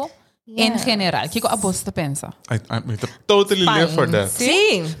 novo em Yes. geral. Que a você pensa? I'm totally live for that.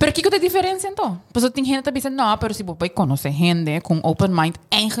 Sim. Pero que é a diferença então? Porque tem gente que pensa, não, pero se você conhecer gente com open mind,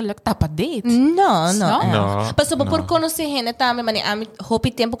 eigenlijk tá para date. Não. Não, Mas não. por conhecer gente também, mas a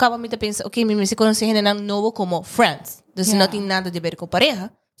hope tempo acaba me pensa, ok, me se conhecer gente não novo como friends. Então Yeah. não tem nada a ver com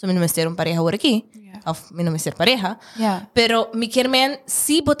pareja. So me não me ser pareja agora aqui. Yeah. Ou me não me ser pareja. Yeah. Pero me quer men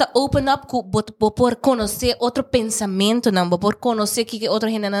se bota open up por conhecer outro pensamento, não, por conhecer que outra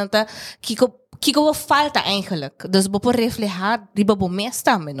gente não tá que falta eigenlijk. Dus por reflejar riba bo mes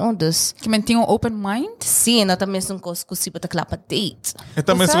também, não? Dus Que men tem um open mind. sim, não também são coisas que se bota clapa date.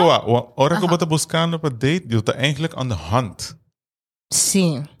 Então, mas Você? a hora que eu tô buscando para date, eu tô eigenlijk on the hunt.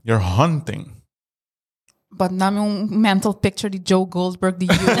 Sim. You're hunting. But nami um mental picture de Joe Goldberg de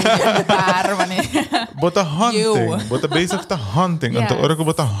you no bar, mané. Bota hunting. You. Bota bezig te hunting. En Yes. de hora que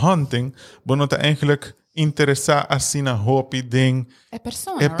bota hunting, bono te eigenlijk interessa assim na hobby ding. É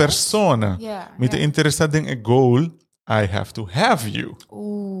persona. É right? persona. Yeah, Me te yeah. interessa ding a goal. I have to have you.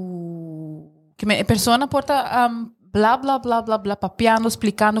 Que me persona porta bla bla bla bla bla papiando,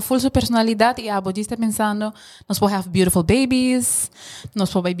 explicando full sua personalidade e a bodista pensando, nós podemos have beautiful babies, nós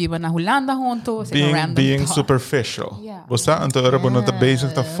podemos viver na Holanda juntos, Being talk. superficial. Yeah. Bosa, então hora bono te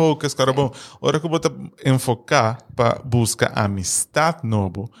bezig te focus. Cara bom, hora que bota enfocar para buscar amistad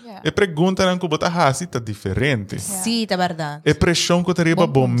novo. Yeah. E pergunta não que bota hasi tá diferente. Sim, é verdade. E pressão que teriba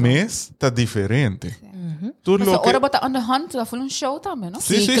bom mês tá diferente. Tu Mas lo agora que bota on the hunt, da full um show também, não?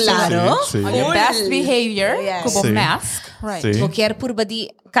 Sim, sim, claro. sim, sim. On your best behavior, Yes. como Sim. mask, right? Sim. Qualquer purba di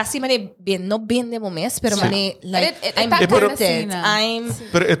kasi mane ben no ben de moments pero Sim. mane like I'm tá protected. assim, I'm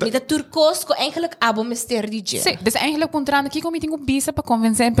Pero eta- met de turcos ko eigenlijk abo mister DJ. Sim, dus eigenlijk contrando aqui como tem um bisa para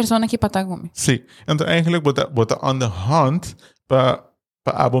convencer a pessoa que para comer. Sim. Então, eigenlijk bota on the hunt para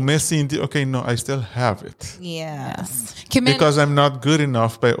Pa abo me sinti, okay, no, I still have it. Yes. Que men, Because I'm not good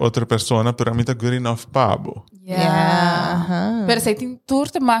enough by outra persona, pero I'm not good enough pa abo. Yeah. Pero se tem tour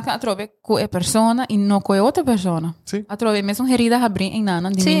te maken a trove com a persona e não com a outra persona. Sim. A trove mesmo herida abrir em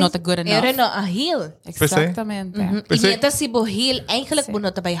nana, die not good enough. Era no a heel. Exactamente. E neta si bo heel, eigenlijk bo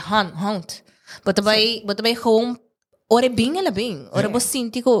nota bij hand. Bota bij gewoon ore bing ela bing. Ore bo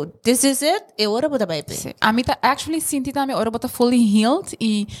sinti ko, this is it, e ore bota bij bing. Sí. A mí ta actually sinti também ora bota fully healed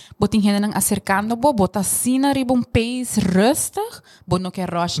e botin gente nang acercando bo bota sina riba um pace rustig, bo no quer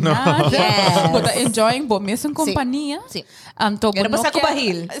rush nada. Yes. Bota enjoying bo mesmo companhia. Sí. Anto Era basta ko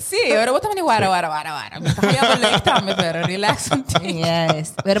bahil. Sí, ora bota mani wara. Kaya ba like também pero relax un ting.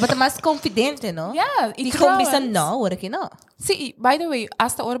 Yes. Era bota mais confidente, no? Yeah, E como bisa no, ora que no. Sí, by the way,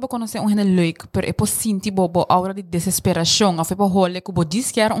 hasta ora bo conocer um gente leuk, pero é por sinti bo aura de desesperação, of é por role que bo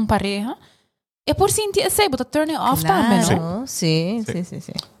diz que era pareja. É por sentir esse, bota turn it off também, não? Claro, sim.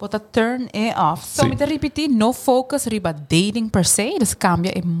 Bota turn it off. So, me te repetir, no focus riba dating per se, dus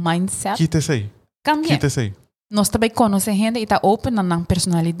cambia e mindset. Quita-se aí. Cambia. Quita-se aí. Nós também conhecemos gente e tá open na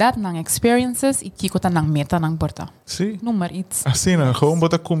personalidade, na experiences e kiko tá na meta na porta. Sim. Número iets. Assim, não, gewoon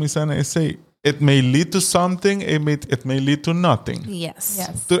bota começar a esse. It may lead to something, it may lead to nothing. Yes.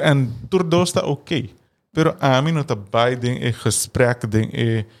 En tur dos está oké. Pero a mim não tá bij ding e gesprek ding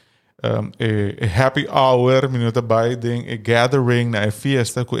e happy hour, me não tá bij ding e gathering na e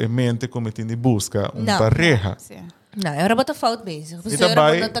fiesta com e mente como te busca pareja. Sim. Não, era bota fout bezig. Você Ita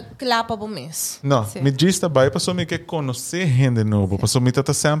era by- bota clapa bo mes. Não, Sim. me diz também para me que conhecer gente novo, para me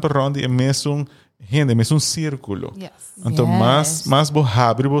tá sempre rondi e mesmo gente, mesmo círculo. Yes. Então Yes. mais bo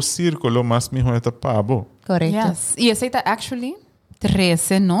abre bo círculo, mais me tá pabo. Correto. Yes. E esse tá actually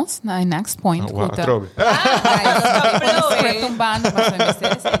 13 nós na next point. Wow, kuta. trobe.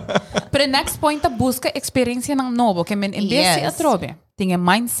 Pero next point busca experiência ng novo que men embesse Yes. a trobe. Tinha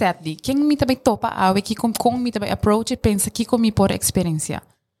mindset di quem me também topa awe que com me também approach e pensa que comi por experiência.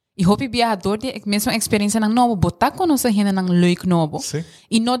 E hope viajador de mesmo experiência ng novo botar conocer gente ng leuk novo. Sim.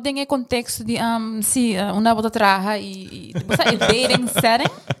 E não tem contexto de uma bota traja e bota el dating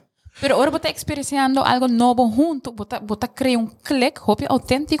setting. Pero ahora bota experienciando algo novo junto, bota crea um click, hope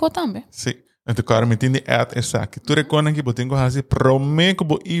autêntico também. Sim. Então, cara, me entende essa aqui. Tu reconhece que eu tenho que fazer promete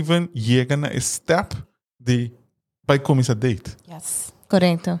que eu even chega na step de vai começar a date. Yes.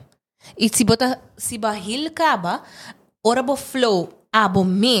 Correto. E se bahil kaba, ora bo flow, bo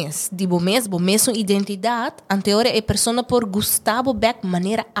mes sua identidade, anterior é persona por Gustavo Beck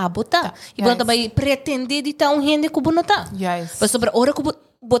maneira abota. E bota vai pretender de tá gente que não tá. Yes. Mas sobre ora que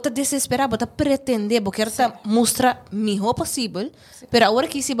bota desesperar, bota pretender, porque tá mostra melhor possível. Pero agora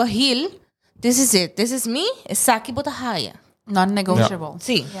que se bahil, this is it, this is me, essa aqui bota raia. Non-negotiable.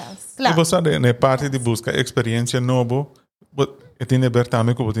 Sim. Yes. E Claro. você, na parte de busca experiência nova, eu tenho que ver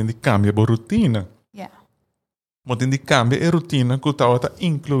também que eu tenho que cambiar a rotina. Yeah. Eu tenho que cambiar a rotina que eu estava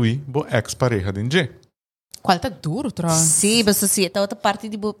incluir a ex-pareja de gente. Qual tá duro, trouxe? Sim, mas assim, tá outra parte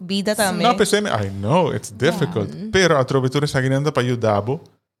de vida também. Não, pensei, I know, it's difficult. Pero a trovetura está ganhando para ajudar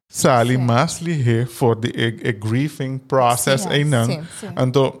sali mais ligeiro for the grieving process Sim, aí não. sim.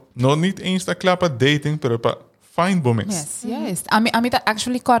 Então, não niet eens tá claro para dating, pero para find bomes. Yes. A mim tá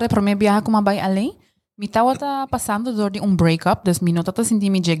actually corre para mim viajar com uma bai além. Me tá passando dor de breakup, dus me não tá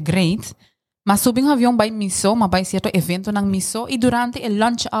sentindo me great. Mas subi um avião by miso, mas by certo evento ng miso, e durante o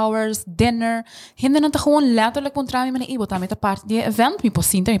lunch hours, dinner, hindi na ta gewoon letterlijk contra mi man ibo, tami ta parte di event, mi po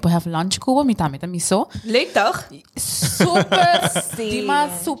sinta, mi po have lunch kubo, mi tami ta miso. Leuk toch? Super, Sim. di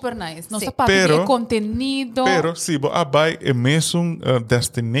mas super nice. Nossa Sim. parte Pero- di contenido. Pero se você abai é mesmo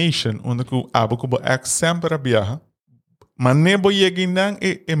destination onde que abo que ex sempre viaja, mas nem bo chegar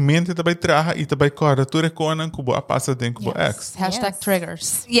e mente também traga e também corre tu reconan que bo passa dentro que ex. Hashtag Yes.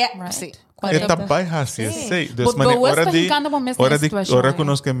 triggers. Yeah, Right? sim. E também assim, sei. Dus But mas was hora pa de hincando mo mesmo hora na de situação, hora eh.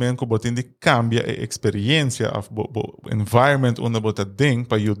 conosco que men que bo tem de cambia a experiência of bo environment onde bo tá dentro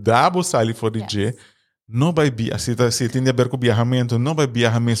para ajudar bo sair fora de je. Não vai via, se tem a ver com viajamento, não vai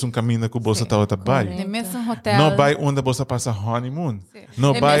viajar mesmo caminho que você está De vai. mesmo hotel. Não vai onde você passa honeymoon.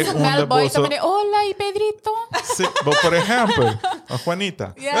 Não De vai mesmo onde bellboy você... também. Hola, e Pedrito. Sí, por exemplo, a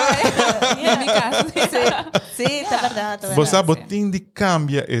Juanita. Yeah, mi caso. Sim, tá verdade. Tá Você verdade. tem de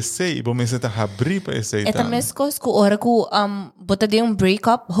cambiar esse e você está abrir para esse É também as coisas que hora que bota de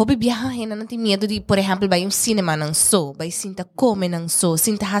breakup, hobby viajar ainda não tem medo de, por exemplo, vai cinema não sou, vai sinta come não sou,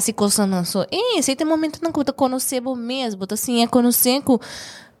 sinta hasi coisa não sou. Esse tem momento não que bota conhecer bo mesmo, bota assim é conhecer que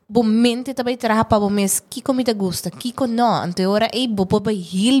bo mente também traha pa bo mes kiko me te gusta, kiko no. Ante ora bo po ba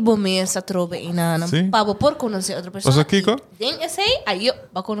hil bo mes a trobe ina Sim. pa bo por conhecer outra pessoa. O sea, Kiko? Den esse aí eu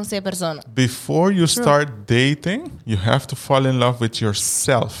ba conhecer a pessoa. Before you start dating, you have to fall in love with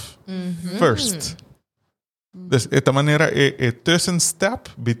yourself first. Dus esta maneira é tussenstep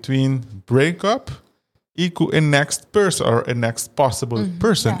between breakup e a next person or a next possible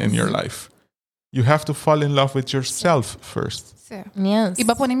person in your life. You have to fall in love with yourself first. Yes.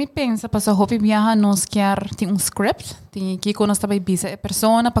 Iba po me pensa, pa sa hopi biyaha nos quer tem script, tem que nós também bisa a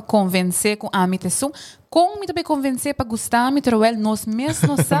persona para convencer com a mite su, com me também convencer para gostar me troel nos mes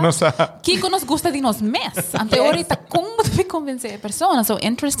nos sa. Que nos gusta de nos mes. Ante ahorita como também convencer a persona. So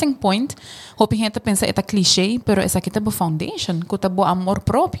interesting point. Hopi gente pensa eta cliché, pero essa aqui tá bo foundation, que tá bo amor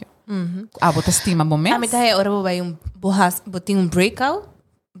próprio. Bota estima bo mes. A mita é ora bo vai botin breakout.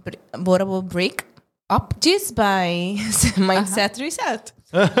 Bora bo break Up. just by mindset reset.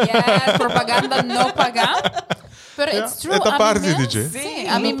 Yeah, propaganda não pagar. Pero it's true. Esta a parte, mim DJ. Sim,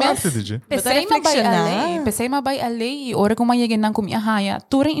 a mim Esta parte, DJ. Pensei mabay a lei e ora como ia nang kumi ahaya.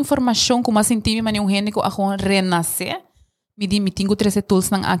 Tura informação como senti me gente ko ako renascer. Me tingo 13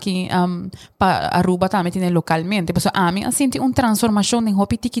 tools nang aqui pa Aruba também tem localmente. Pero a mim senti transformação em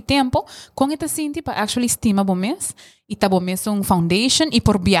hopi tiki tempo com esta senti pa actually estima bo mes e tá bo mes foundation e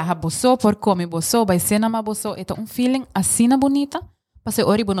por viajar boso, por comer boso, vai cena ma boso, ito feeling assim na bonita. Parce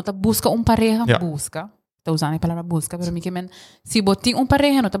ori bonota busca pareja, busca. Tá usando a palavra busca, pero me que se botin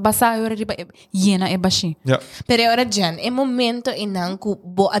pareja, não tá basa ora riba llena e baixi. Pero ora Jan, é momento inang ku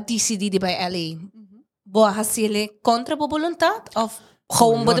bo a decidir de by LA. Bo a hasile contra bo voluntad of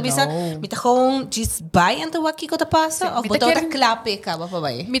gewoon bo te bisa, mita gewoon just by ante waki ko ta pasa of bo ta klape ka ba pa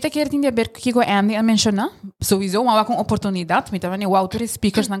bay. Mita quer entender ver que o Andy a mencionar, sowieso uma com oportunidade, mita vani wow, tu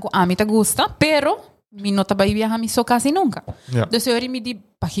speakers nang ko amita gusta, pero mi nota vai viajar mi so quase nunca. Dus eu me di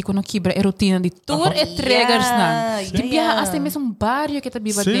paki kono kibra e rotina de tour e triggers nang. Que viaja hasta mesmo barrio que tá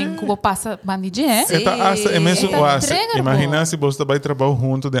biba den kubo passa bandije, Esta hasta é mesmo oase. Imagina se você vai trabalhar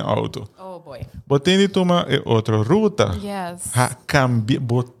junto de auto. Oh boy. Botin de toma outra ruta. Yes. Ha cambia,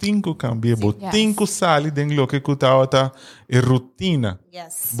 botinco cambia, botinco sali den lo que cutava e rotina.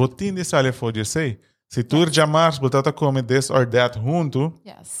 Yes. Botin de sali foge sei. Se tu jamais botar come this or that junto,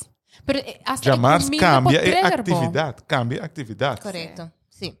 Yes. Pero hasta jamais cambia a atividade. Correto.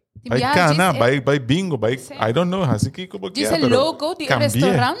 Sim. Vai cana, vai bingo, vai I don't know, assim que como que diz é, o logo de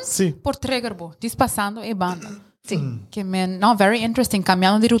restaurante sim. por trigger bo, diz passando e banda. Sim. Que men, no, very interesting,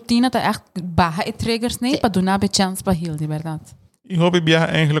 cambiando de rotina, tá echt baja e triggers nem para dar uma chance para heal, de verdade. E hobby biya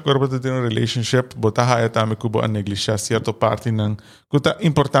eigenlijk oor wat in een relationship, bota haya tame kubo a neglixa certo parte nang kuta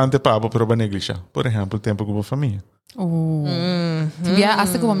importante pa abo pero ba neglixa. Por exemplo, tempo kubo família. Via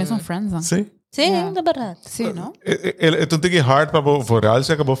hasta como mesmo friends, não? Sim. Sim, é verdade. Sim, não? É tudo que hard pa bo voral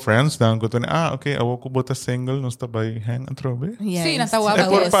se acabou friends dan kuto okay, awo kubo ta single, nos tabay hang antrobe. Sim, natawa É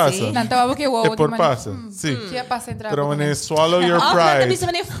por passa. Natawa que wow. É por passa. Sim. Que é passa entrar. Pero when swallow your pride.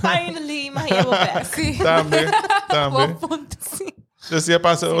 Finally, mahiyabo back. Tambe. Sim. Dus je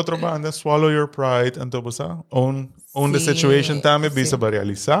passa outra banda, swallow your pride, and to bosa, own the situation tame, bisa ba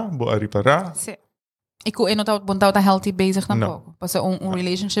realizar, bo a reparar. Sim. Ik ko eno tá healthy bezig tampouco. Passa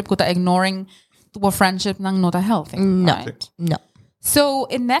relationship ko tá ignoring tua friendship nang not healthy. No. Right? No. So,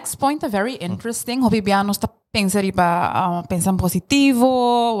 in next point, very interesting. Hobi bianos ta pensar pensar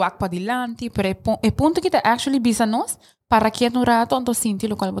positivo, wak pa dilante, pero e punto que tá actually bisa nos para que no rato anto sinti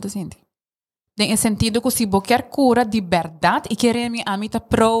lo qual bota sinti. Em sentido que se você quer cura de verdade e querer me amita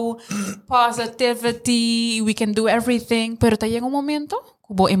pro positivity, we can do everything, pero tá chega momento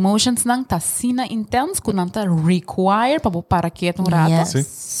que bo emotions nang tá sina intense que não tá require para que no rato.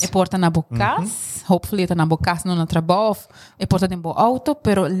 Yes. E porta na bocas, hopefully tá na bocas no trabalho, e porta tempo auto,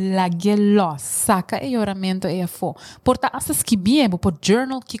 pero la gelo saca e oramento e fo. Porta asas que bem, por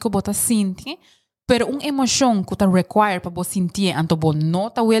journal que bota sinti. Pero emoção que está require para você sentir, então você não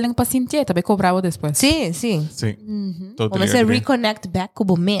está willing para sentir, também cobrava depois. Sim, sim. Sim. Vamos a reconnect back com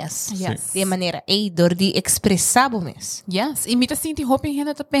o mês. Yes. De maneira dor de expressar o mês. Yes. E me tá sentindo, hope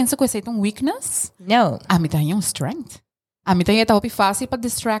ainda tá pensa que é um weakness? Não. A me tá um strength. A me tá hope fácil para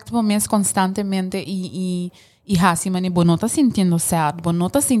distract o mês constantemente e assim, mas você não tá sentindo sad, você não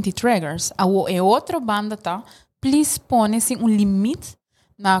tá sentindo triggers. A outra banda tá, please põe-se limite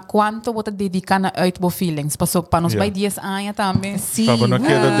na quanto você dedica na uit bo feelings. Paso para nos vai 10 anos também. Sim. Para não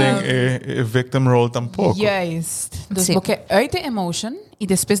queda den victim role tampouco. Yes. Dus porque uit de emotion e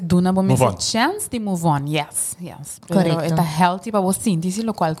depois duna bo mesmo chance de move on. Yes. Correcto. Pero é healthy para você sentir se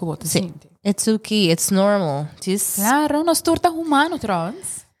lo qual que você sente. It's okay, it's normal. Just Claro, nós turta humano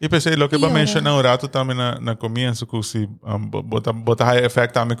trans. E pensei, lo que eu mencionei um rato também na comienzo, que se bota high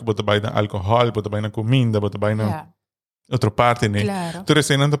effect também, que bota bem na álcool, bota bem na comida, bota bem na outra parte, né? Claro. Tu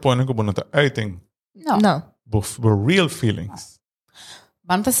recém não te põe que bota eating. Não. Real feelings.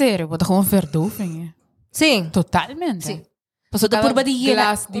 Vamos a sério, bota gewoon verdoving. Sim. Totalmente. Sim. Pas de por badie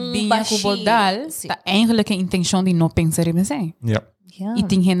glas de binha kubodal, tá eigenlijk a intenção de não pensar em você. Ja. E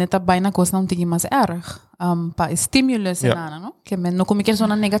tem gente que vai na coisa não tem mais erg. Pa stimulus Ja. en nada, no? Que men no como que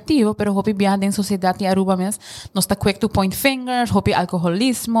zona negativo, pero hopi biya den sociedade e aruba mes, nos tá quick to point fingers, hopi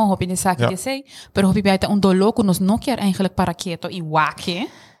alcoholismo, hopi de saki que sei, pero hopi biya ta dolor que nos no quer eigenlijk para quieto e wake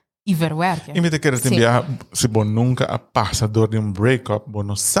e verwerken. E me te queres enviar, se bom nunca a passador de breakup, bom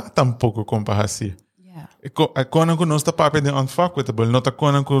não sa tampoco compa assim. Quando que nós tá papi de unfuckable, não tá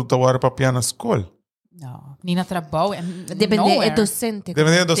quando que tá wara papi na escola. Não, nem na trabalho, Depende é docente.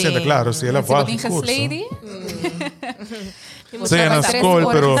 Depende do docente, claro, se ela vai curso. Sim, na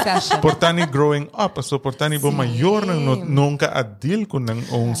escola, pero por tani growing up, so por tani bo maior nunca a deal com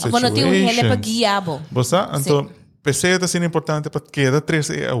um situation. Quando tem gente para guiar, bo. Bosa, então pensei que é importante para que cada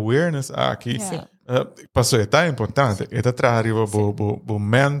três awareness aqui. Passou é tão importante, é trazer bo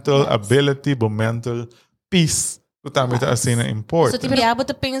mental ability, bo mental peace. Dat também está assim important. So tipo,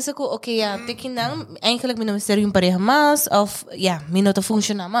 você pensa que, ok, tem que não, eigenlijk não ser pareja mais, of, não tá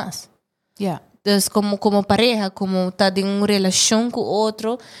funciona mais. Dus como pareja, como tá de uma relação com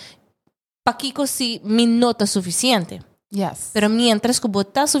outro, para que se não tá suficiente. Yes. Pero mientras que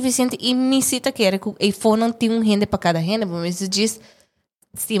tá suficiente e me cita que e não tem gente para cada gente, mas diz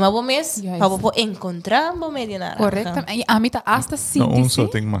Stima bom mês, para encontrar bom mês de nada. Correto. E a mim tá hasta sim. Não, só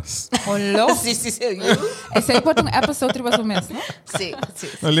tem mais. Olha. Sim. Esse aí pode episódio tribo bom mês, né? Sim.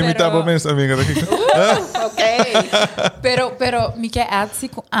 Não limitar bom mês, amiga daqui. Ok. Pero me quer assim,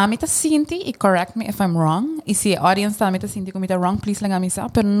 a mim tá sinti e correct me if I'm wrong. E se a audience tá me tá sinti como tá wrong, please langa me sa.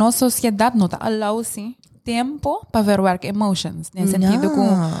 Pero no sociedade não tá allow sim tempo para ver work emotions. Nesse sentido com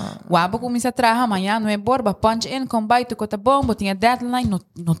wabo começa a trabalhar amanhã não é borba punch in com baito com tá bom, botinha deadline,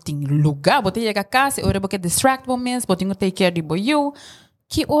 não tem lugar, botinha chega a casa, ora porque distract bom mês, botinha take care de boyu.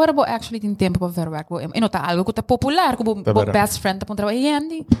 Que ora bo actually tem tempo para ver work. E não tá algo que tá popular, que bo best friend tá para trabalhar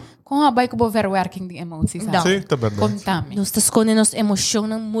e com a bai que bo ver working de emotions. Sim, tá verdade. Contame. Nós escondemos nos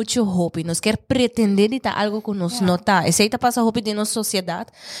emocionam muito hope, nós quer pretender de tá algo que nós não tá. Esse aí tá passa hope de nossa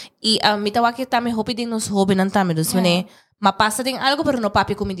sociedade e a mim tá aqui também hope de nós hope não tá, dus né. Mas passa tem algo pero no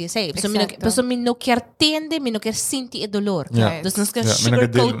papi como diz aí. Pessoa me não quer entender, me não quer sentir o dolor. Dus nós quer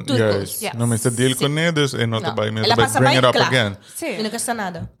sugarcoat tudo. Não me está deal com eles e não tá bem, me ela vai passa bring it bem up again. Me não quer ser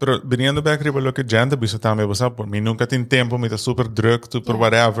nada. Pero viniendo back riba lo que gente bisa também você por mim nunca tem tempo, me tá super druk, super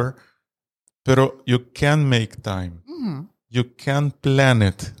whatever. Pero you can make time. You can plan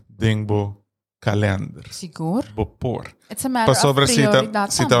it dingbo calendar. Seguro. Bo por. It's a matter Passou of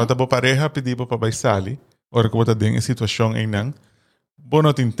prioridade. Se tá bo pareja pedir para baisali. Ora que você tem em situação em não, você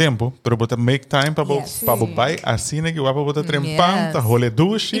não tem tempo, pero você make time para para vai assim que você pode trempar, tá role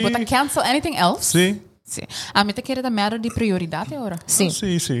duche. E você cancel anything else? Sim. Sim. A mim tá querendo matter de prioridade agora. Sim.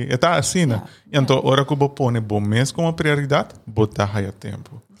 Sim. Está assim, né? Então, ora que você põe bom mês como prioridade, você há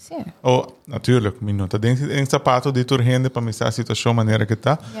tempo. Sim. Oh, natuurlijk, minuto. Dentro em sapato de tur gente para mostrar a situação maneira que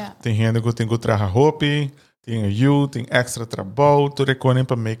tá. Tem gente que tem que trabalhar roupa, tem you, tem extra trabalho, tu reconhece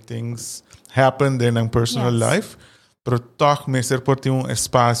para make things happen in een personal life, pero toch meestal por ter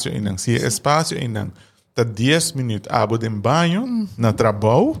espaço em não. Se espaço em não, tá 10 minutos abo de banho na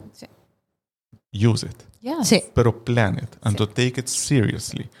trabalho, use it. Yes. Pero plan it and to take it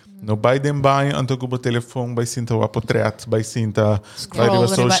seriously. No vai de banho, anto que o telefone vai sinta o apotreto, vai sinta vai de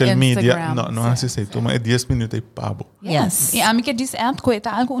social media. Não assim sei, toma 10 minutos e pabo. Yes. E a mim que diz que é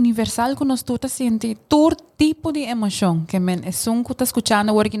algo universal que nós todos sentimos todo tipo de emoção. Que men é som que tá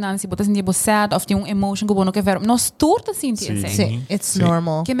escutando o original, se botas nem sad, of tem emotion que não quer ver. Nós todos sentimos assim. Sim, it's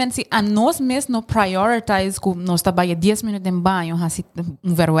normal. Que men se a nós mesmos não prioritize que nós tá vai 10 minutos em banho, assim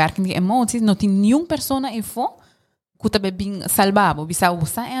verwerking de emoções, não tem nenhuma pessoa em fo kuta bebing salbabo bisa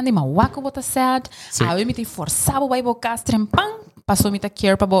usa ande ma wako bota sad a me te forçabo vai boca trempang passou me te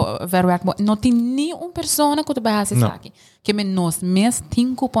care para verwerk não tem nenhuma pessoa que te vai fazer aqui que me nós mes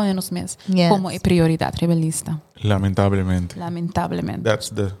cinco põe nos mes como é prioridade rebelista Lamentavelmente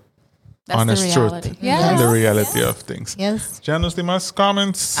that's the honest truth and the reality of things. Já nos tem mais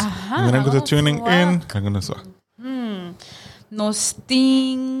comments and then go to tuning in I'm gonna nós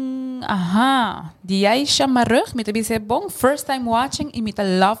tem di Aisha Marug, mita bise bong, first time watching, y mita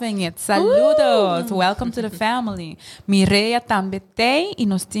loving it. Saludos, welcome to the family. Mireia também, y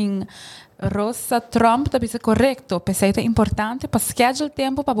nos ting Rosa Trump, tá bise correcto, peseita importante, pa schedule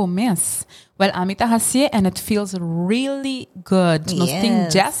tempo pa bom mês. Well, a mita hasie, and it feels really good. Nos ting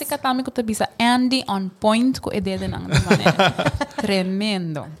Jessica também, ko tá bise Andy on point, ko edede nang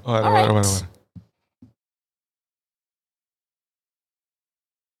tremendo. Ora.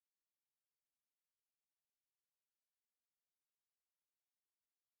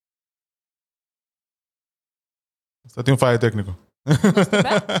 Só tem falha técnico.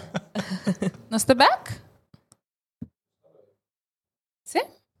 ¿No está back? ¿Sí?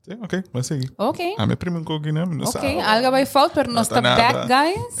 Sí, ok, vai seguir. Ok. Me primo um pouquinho, não Ok, sabe. algo vai falta, pero no está back,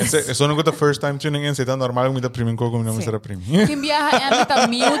 guys. Eso no é first time tuning in, se tá normal, me dá primo um pouco, não me será primo. Quem viaja é me tá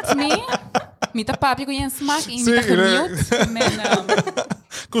mute me. Me tá papi conhece mais, e me tá mute.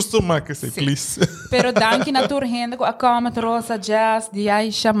 Costuma que se, please. Pero danke na tour renda com a cama, Rosa, Jazz, di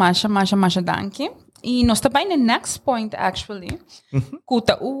Aisha, Masha, danke. E nós também no next point, actually.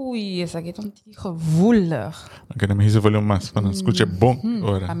 Kuta, essa aqui é um tico vulgar. Ok, não me hice volume mais, para não escutar bom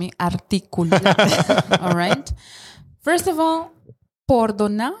agora. Para mim, articular. Alright? First of all,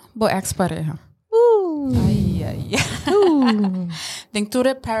 perdonar boa ex-pareja. Ai. Tem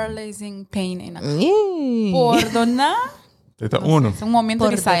tudo paralyzing pain. Perdonar. Teta uno. É um momento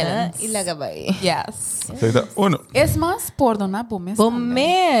de silence. Y la gabay. Yes. Teta uno. Es más, perdonar bom mês. Bom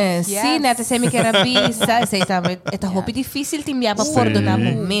mês. Yes. Sim, né? Você me quer avisa. Esta roupa difícil te enviar para perdonar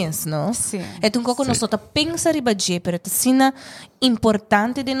bom mês, não? Sim. É um pouco nós só pensa riba de, pero é sina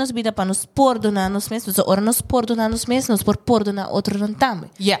importante de nos vida para nos perdonar nos mesmos. Ora nos perdonar nos mesmos, nos por perdonar outro não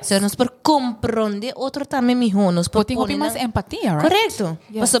também. Yes. So nos por compreender outro também melhor, nos por Tem mais empatia, right? Correto.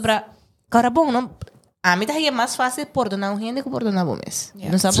 Yes. Mas sobre cara bom, não? A mim é mais fácil perdonar um gente que perdonar bom mês.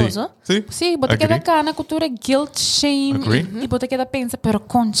 Não sabe isso? Sim. Sim, bota que da cana cultura guilt, shame, e bota que da pensa, pero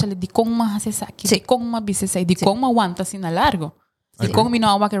conchale, di como uma hace aqui, di como uma bise sai, di como uma aguanta assim na largo. Di como me não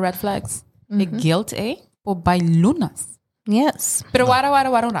awa que red flags. E guilt, po bailunas. Yes. Pero wara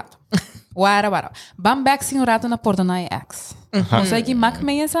um rato. Wara. Bam back sin um rato na perdonar ex. Você que mak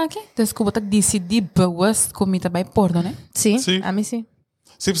meia aqui? Então, que bota decidir boas comida vai perdonar. Sim, Sim. a mim sim.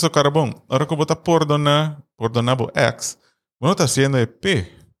 Sim, pessoal, cara bom. Ahora que eu botar perdonar o ex, não tá sendo EP.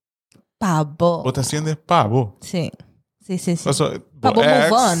 Pabo. Bota sendo pabo. Sim. Pabo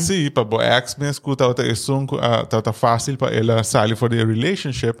move on. Sim, pabo ex me escuta, tá fácil para ela sair for the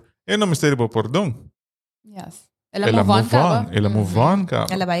relationship. E não mistério para perdão. Yes. Ela move on. Ela move on, cara.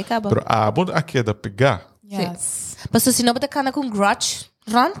 Ela vai acabar. Pero aqui é da pegar. Yes. Mas se não botar cana com grudge,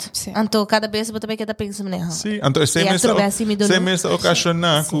 rant, Sim. então cada vez você vai querer pensar nele. Sim, então se mesmo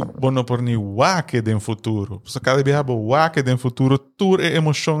ocasionar que bono por ni wake den futuro. So cada vez habo wake den futuro, tur e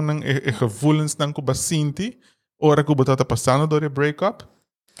emoção nang e gevoelens nang ko basinti, ora ko botata passando door break-up.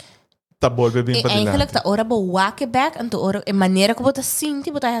 Tá volve bem para eigenlijk ta ora bo wake back en ora e maneira que bota sinti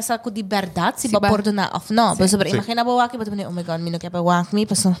bota essa com liberdade se ba perdonar of não. Mas sobre imagina bo wake bota oh my god, me não quer ba wake me,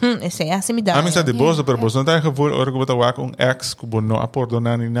 passou esse é assim me dá. A mim está de boa, pero você não tá gevoel ora ko bota wake ex ko bono a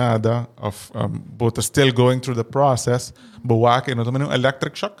perdonar ni nada of bota still going through the process, bo wake no também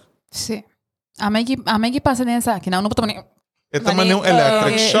electric shock. Sim. A mãe que passa nessa aqui, não bota É também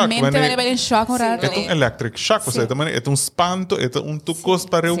electric shock. É um electric shock. Você também é espanto, é tucos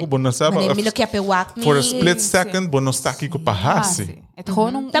para eu que não sabe. For a split second, você não está aqui para hasi. É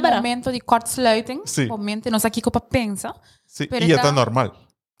gewoon momento de kortsluiting. Momento não está aqui para pensar. E é normal.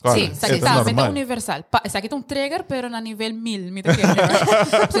 Sim, é universal. Essa aqui é trigger, pero na nível 1000.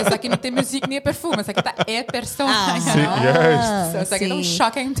 Essa aqui não tem música nem perfume. Essa aqui é persona. Essa aqui é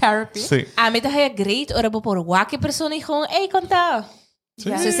shocking therapy. A mim é great, ora por wake persona e com ei conta.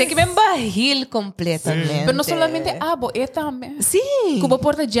 Eu sei que me barril completamente. Pero não somente é também. Sim. Como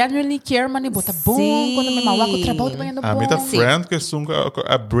porta genuinely care, mano, bota bom. Quando me mawa com trabalho, também anda bom. A minha friend que sunga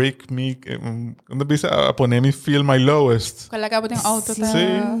a break me, quando bisa a poner me feel my lowest. Quando acaba tem auto, tá?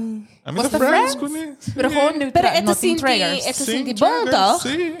 Sim. A minha friends com me. Pero não tem triggers. É senti bom, tá?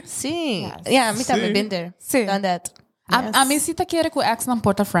 Sim. Sim. Yeah, me também been there. Sim. Done that. A mim se tá querer com ex não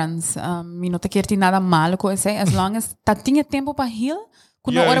porta friends. Me não tá querer nada mal com esse, as long as tá tinha tempo para heal.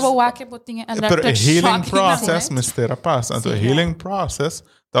 Quando ora o wake botinha pero healing process mistera passa. Então healing process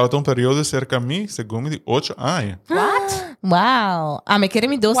tá um período cerca de mim, segundo de 8 anos. What? Wow. A me querer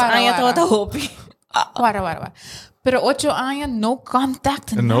me 2 anos toda roupa. Wara. Pero 8 anos no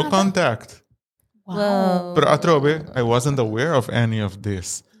contact. No contact. Wow. Pero atrobe, I wasn't aware of any of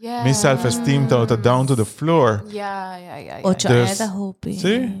this. Yeah. Mijn self-esteem tá down to the floor. Ja. Ocho Dus- é da hope.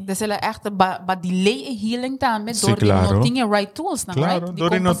 Sim. Dus ela echt ba delay e healing também. Sim, Door die claro. não tinha right tools, não, Claro, right?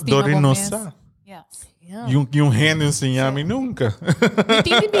 Dori não sabe. Yes. E gênio ensinar-me nunca. E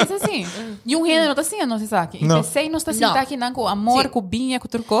tem bisa assim. E gênero não está assim, não se sabe. E Não. pensei não está assim, Não. tá aqui não com amor, Sim. com binha, com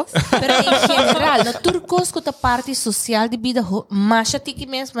turcos. Pero em geral, na turcos ko ta parte social de vida mas tiki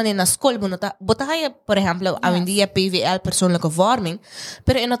mesmo na escola bota haya por exemplo a hoje dia PVL persoonlijke vorming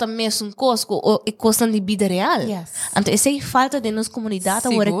pero é nota mesmo coisco o e coisa de vida real. Yes. Então essa é falta de nos comunidade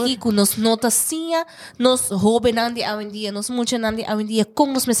Seguro. agora aqui com nos notacinha nos hobby nandi a hoje dia nos muito nandi a hoje dia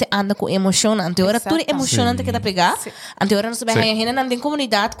como nos se anda com emoção ante ora tudo Exacto. emocionante que tá pegar ante ora nos vai Sim. haya nandi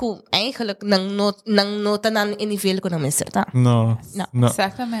comunidade com eigenlijk nang nota nan in nível com na mestra. Não. Não.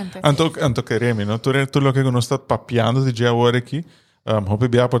 Exatamente. Anto queremos, não? Tu lo que nós está papiando de dia agora aqui. Hope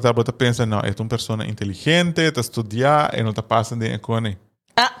bia portar bota pensa não, é uma pessoa inteligente, tá estudar e não tá passando de econe.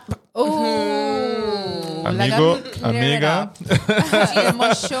 Amigo, amiga.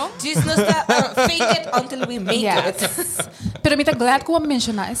 Emoção. Just nos fake it until we make it. Pero me está glad que eu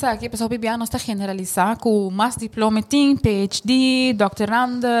mencionar essa aqui, pessoal bebia nós está generalizar com mais diploma tem PhD,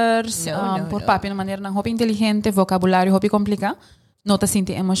 doctoranders, por papi de maneira não hobby inteligente, vocabulário hobby complicado. Não está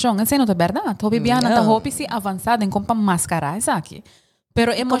sentindo emoção, essa não é verdade. Hobby bia não está hobby se avançada em como mascarar essa aqui.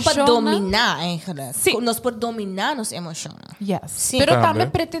 Pero Como emoção para dominar, eigenlijk. Sim. Nós por dominar nos emoções. Yes. Sim. Pero Também. também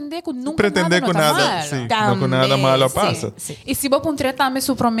pretender que nunca Pretender nada que não tá nada, mal. sim, Também, não que nada malo sim, passa. sim. E se você puntre também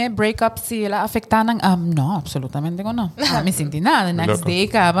su prome breakup se ela afetar não, absolutamente não. Não me senti nada. Next Loco. day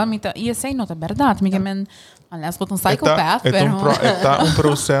acaba, e essa não é verdade. Me men, aliás, botam psychopath, pero Está um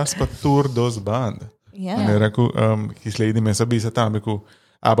processo para tur dos bandas. Yeah. Maneira que slay de mensa bisa também que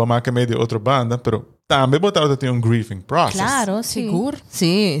aba marca meio de outra banda, pero também botar tem grieving process. Claro, sim. Seguro.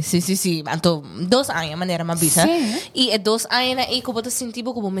 Sim. Então, 2 anos, maneira mabisa. Sim. E 2 anos aí que eu boto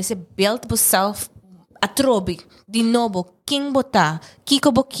sentido como me se build por self a trobe de novo quem botar, que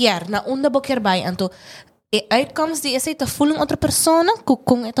eu boquear, na onda boquear vai. Então, e outcomes de essa tá full outra pessoa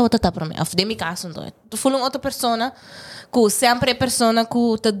com esta outra tá para mim. Of de mi caso então, tá full outra pessoa que sempre é pessoa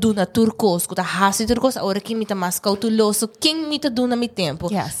que tá duna turcos, que tá hasi turcos, agora que me tá mais cauteloso, quem me tá duna mi tempo,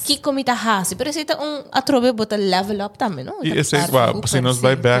 Yes. que como tá hasi, pero essa tá a trobe bota level up também, não? E esse Super, se nós sim,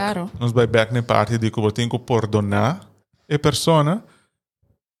 vai back, claro. nós vai back na parte de que eu tenho que perdonar a pessoa.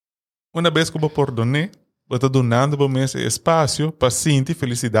 Uma vez que eu perdonei, eu estou donando para mim esse espaço para sentir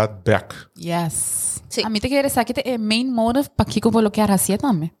felicidade back. yes. Sim. A mim te quer dizer que é main motive para que eu bloquear assim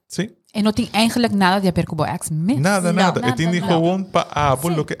também. Sim? E não tem eigenlijk nada de a ver com o ex miss. Nada. Nada, Eu tenho não. gewoon para abo,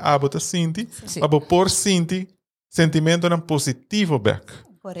 o que abo está senti, Sim. para por sentir sentimento positivo back.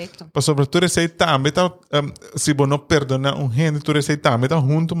 Correto. Para sobretudo esse também tá, se você não perdonar gente, tu esse também tá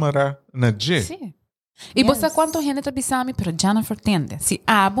junto para na G. Sim. E você quanto gente tá bisami, pero Jennifer tende. Se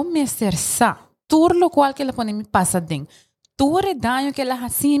abo me ser sa, tur lo qual que ela pone me passa den. Tur daño que ela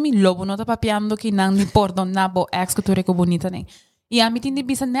hasimi, lobo não tá papiando que não me perdonar bo ex que tu reco bonita nem. E a mim tende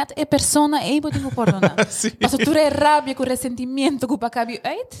bisa net e persona e bo tenho perdonar. Sim. Mas tu é rabia com ressentimento com pacabi,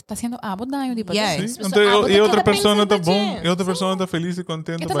 eit, tá sendo abo daño de Yes. papi. Sim, Mas então, abo e tá outra cada pessoa tá pensando bom, gente. e outra pessoa tá feliz e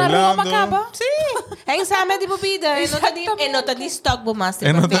contente, Então na rua bailando. acaba. É exame de bebida. E não tá de stock bo master.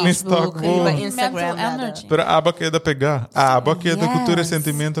 E não tá de Facebook, stock, bo. ba Instagram, Mental nada. energy. Pero a aba queda pegar. A aba queda que tu Yes.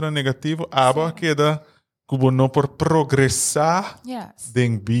 ressentimento na negativo. A aba queda como não por progressar Yes.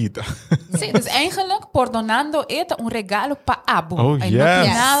 em vida. Sim, dus eigenlijk perdonando é um regalo para abo. Oh, Aí não tem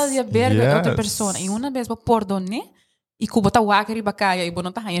yes. nada de ver com outra Yes. pessoa. E uma vez eu perdonei, e que eu botar o água e bacaia, e eu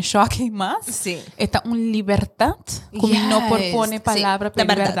não tá em choque mais. Sim. É uma liberdade que Yes. não propõe palavra Sim, para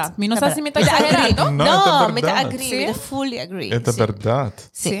na verdade. liberdade. Me não Na sei se me verdade. está exagerando. Não, Não, é me tá verdade. agree, Sim. me tá fully agree. É da Sim. verdade.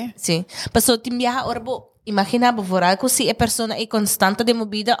 Sim, sim. Passou te viaja ora bo, imagina bo vorar que se a pessoa é constante de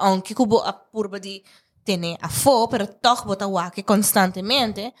movida, aunque que bo a curva de ter a fo, pero toch bota wake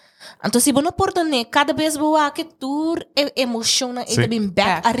constantemente. Então se bo não perdone, cada vez bo wake tur emociona e Sim. bem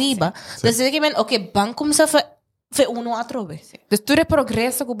back Back, arriba. Então se que men, ok, ban como se fe uno a trove. Dus tu é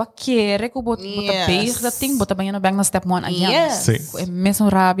progresso que você quer, que você Yes. beijo da ting, você banha no bang na step 1 again. Yes. Sim. É mesmo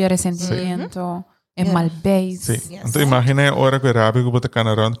rabia, ressentimento, é malbeijo. Sim. Yes. Então imagina a hora que o rápido que você tá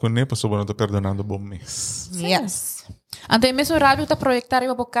around com ele, pessoa não tá perdonando bom mês. Yes. Então, é mesmo rápido tá projetar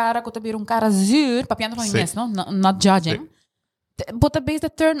para o cara, que tá vir cara zuur, papiando para Sim. mim, não? Not judging. Bota base the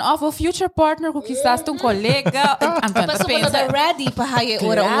turn off o future partner que quizás um colega. Então, Passou bo não tá ready para haye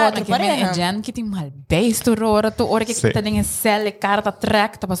ora um outro que é pareja. Jen que tem mal base tu hora tu hora que Sim. tá nem cell cara tá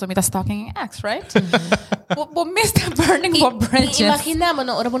track tá passou me tá stalking ex, right? Mr. Burning for bridges. Imagina mo,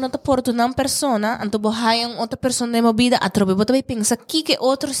 no, ora mo na porto ng persona, anto buhay ang outra persona na mo vida, atrobe mo também pensa que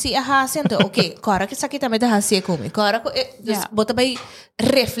outro se ahasi, anto, okay, cara que sakita me da hasi kumi, cara ko, bota bay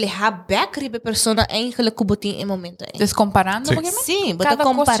reflejar back ribe persona eigenlijk kubuting em momento. Dus comparando, Sim, bota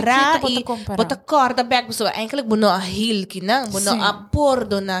comparar e bota corda back, so eigenlijk mo no a heal kinang, mo no a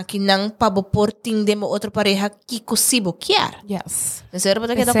pordo na kinang paboporting de mo outro pareja que kusibo kiar. Yes. Dus era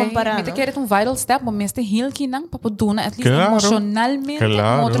bota kita comparar. Mete querer un vital step, mo meste heal kinang papoduna at least emocionalmente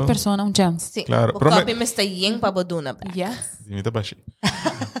com outra persona um chance. Sim. Claro. O copy me está yeng paboduna back. Yes. Imita baixi.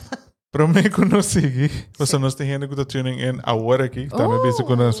 Pero me consigo, você não tem gente que está tuning in agora aqui, também penso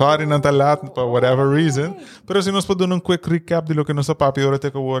que sorry não está lá for whatever reason, pero se nós podemos um quick recap de lo que nossa papi agora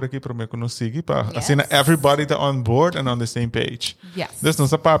tem que agora aqui, pero me consigo, para assim everybody está on board and on the same page. Yes. Dus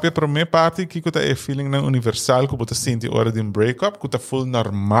nossa papi, para minha parte, que está é feeling na universal, que você sente hora de um breakup, que está full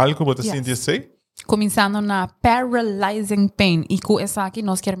normal, que você sente assim. Começando na paralyzing pain, e com essa aqui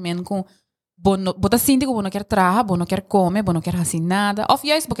nós queremos com bota sinti que não quer trabalhar, não quer comer, não quer fazer nada. Of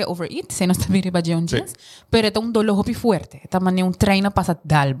juist porque overeat, se não está bem riba de um jeans, pero é um dolor hopi forte. É também um treino passa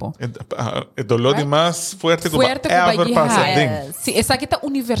dalbo. É dolor de mais forte que ever passa ding. Sim, essa aqui tá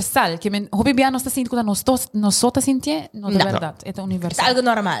universal, que men hopi bia nós está sentindo que nós só está sentindo, não é verdade, é universal. É algo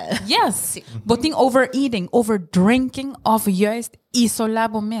normal. Yes. Boting overeating, overdrinking, of juist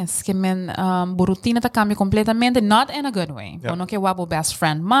isolabo mes, que men rotina tá cambia completamente, not in a good way. Bono que wabo best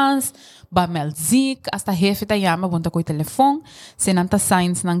friend mas, ba melzik, hasta jefe ta yama bunta ko telefone, se nanta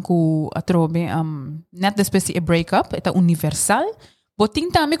signs nang ku atrobe net después si a breakup, eta universal.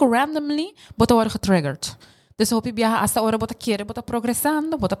 Boting tami ko randomly, bota war getriggered. Dus hopi biyaha hasta ora bota quiere, bota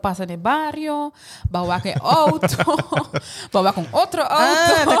progresando, bota pasa de barrio, bawa que auto, bawa com outro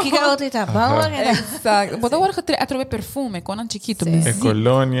auto. Daqui que auto tá bom. Exacto. Bota ora atrobe perfume, com um chiquito. É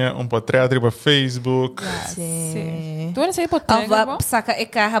colônia, potreatri para Facebook. Sim. Tu eres aí potreatri, bo? Saca e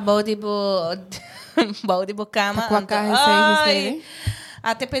carra balde bo cama. Com a carra sei.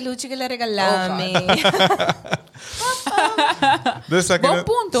 Até peluche que ele regalame. Bom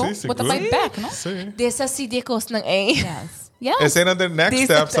ponto. Bota vai back, não? Dessa CD costa não é. Yes. Esse é o next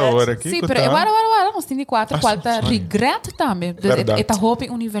steps agora aqui. Sim, pero agora, nós temos quatro regret também. Esta hope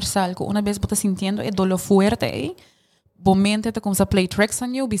universal, que uma vez você sentindo é dolor forte aí, momento tá começa a play tricks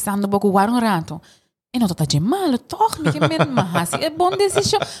on you, bisando pouco um rato. E não tá de mal, toch, não que mesmo mas é bom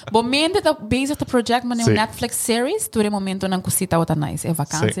decisão. Momento tá based on project, mas é Netflix series, todo momento não cosita outra nice, é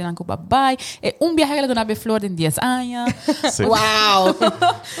vacância não com babai, é viaje do nabe flor em 10 anos.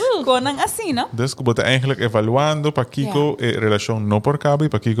 Wow. Conan assim, não? Dus que bota eigenlijk evaluando para Kiko e relação não por cabo e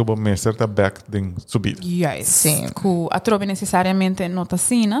para Kiko bom mestre tá back din subir. Yes. Sim. Que a trobe necessariamente não tá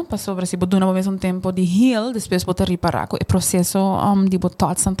assim, né? Para sobre se botar uma vez tempo de heal, depois botar reparar, o processo de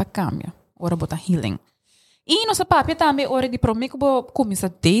botar santa cambia. Ora bota healing. E nossa papia também ora de prometo que começa a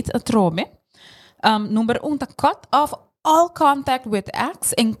date a trobe. Número 1, tá cut off all contact with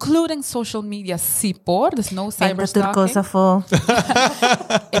ex, including social media support. There's no cyberstalking. Coisa for.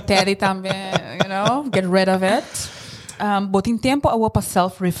 Eteri também, get rid of it. Botin tempo a para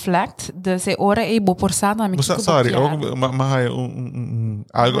self-reflect. Dessa hora é boa porçada. Sorry, mas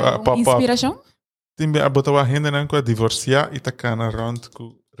algo pop-up. Inspiração? Timbe a botar a renda não com a divorciar e tá cana round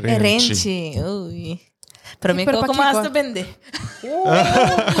com rente. Ui. Para mim, como mais tu vende?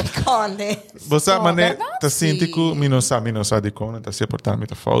 Conde. Você, mané, tá sente que não sabe de como, tá se portar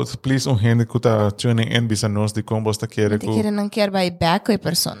muito falso. Please, rende que tá tuning in bisa nós de como você quer. Você não quer vai back com a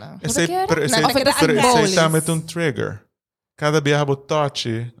persona. Esse também é trigger. Cada dia bo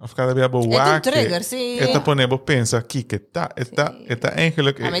touch, of cada dia bo whack. É trigger, sim. Eta pone bo pensa aqui que tá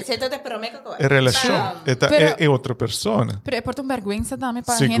eigenlijk é relação, é outra persona. Pero é por tu vergüenza também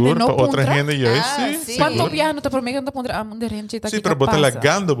para gente não para outra gente sim. Quanto dia não te prometo não pondrá a gente tá aqui. Sim, pero bota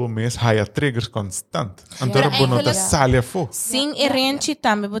lagando bo mês há triggers constante. Então bo não tá salha fo. Sim, e rente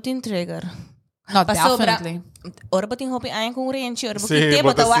também botin trigger. No, definitely. Ora botin hopi ayan kung rente, ora botin te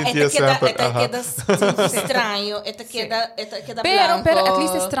bota wa queda estranho, eta queda blanco. Pero at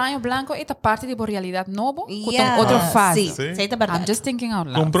least estranho blanco eta parte de realidade novo, com outra fase. Sim, tá verdade. I'm just thinking out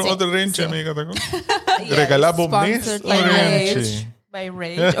loud. Comprou outra rente, amiga, tá com? Regalar bom mês ou rente? By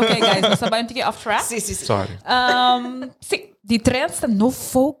Rage. Okay, guys, nós sabemos que off track. Sim. Sorry. Sim, de trends está no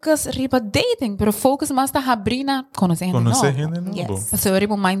focus riba dating, pero focus mais está abrindo conhecer gente novo. Yes. Pastor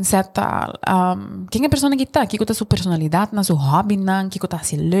riba mindset tá quem é a pessoa que tá, que tá sua personalidade, na sua hobby, na que tá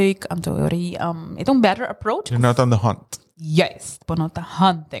se leuk, então é um better approach. You're not on the hunt. Yes, não tá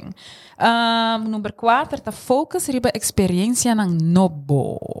hunting. Número 4, tá focus riba experiência ng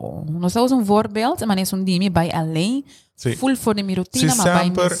nobo. Nós temos voorbeeld, mas é dimi by além Sim. Full for de minha rotina, Se mas vai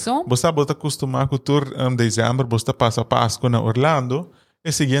sempre missão. você está acostumado com o tour dezembro, você passa a Páscoa na Orlando,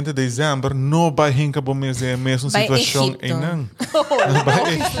 e seguinte dezembro não vai hincar para a mesma Vai situação Egipto. em não.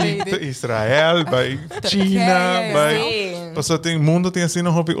 Vai Egipto, Israel, vai China, vai... Sim. Passou tem mundo tem assim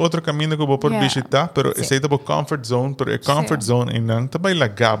não houve outro caminho que eu vou por Yeah. visitar, pero esse é o comfort zone, pero é comfort zone em não também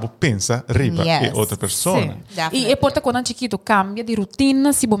lagabo pensa riba Yes. é outra pessoa. Sim. Definitely. E é porta quando chiquito cambia de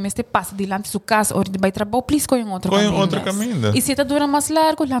rotina, se você este passa diante de sua casa ou de vai trabalhar, please coin outro Coin caminho. outro caminho. E se tá dura mais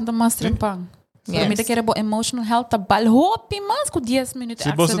largo, landa mais trempang. Yes. Para mim, que era bo emotional health, tá bal hopi mais com 10 minutos.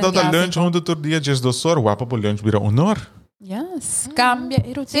 Se você dá lunch junto todo dia, just 2 horas, wapa por lunch vira honor. Yes, cambia a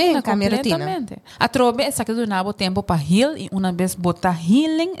rotina Sim, cambia a rotina. completamente. A trobe é que do nabo tempo para heal e uma vez botar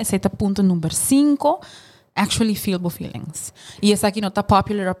healing, esse é o ponto número 5. Actually feel bo feelings. E essa aqui não tá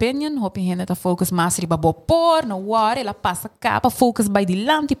popular opinion, hope gente tá focus mais riba bo por, no war, ela passa capa, focus by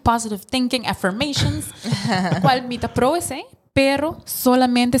dilante, positive thinking, affirmations. Qual mita pro esse, pero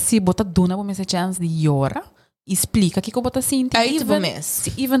solamente se bota duna bo essa chance de llora, explica que bota sinti, Uit bo even mes.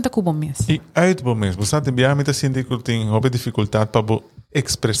 se even tá kubo mes. E uit bom mesmo, você tem bem muita gente que tem houve dificuldade para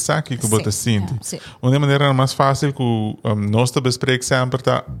expressar que você sente. Sim. Uma maneira mais fácil que nós também por sempre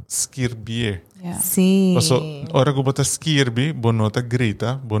tá escrever. Yeah. Sim. Passo hora que você escreve, bonota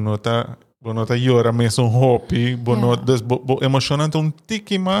grita, bonota llora mesmo hopi, bonota emocionante um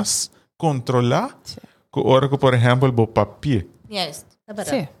tique mais controlar. Que hora que por exemplo bo papel. Yes. Tá bom.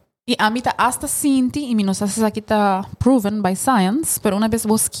 Sim. E a mim tá hasta sinti, e não sei se aqui tá proven by science, pero uma vez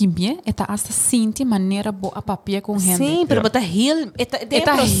vos quibie, tá hasta sinti maneira boa a papia com gente. Sim, pero bota heal. Eta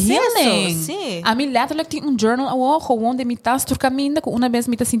processo. healing. Sim. A mim letterlijk tem journal gewoon de mita caminho, que uma vez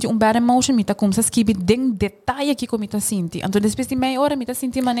mita sinti bad emotion, mita como se skibi den detalhe aqui como mita sinti. Então depois de meia hora mita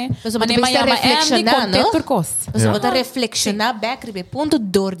sinti mané, Mas você precisa reflexionar, não? turcos. Você bota reflexionar back, ribe, ponto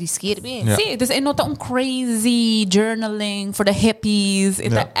dor de escrever. Ja. Sim, dus é nota crazy journaling for the hippies. É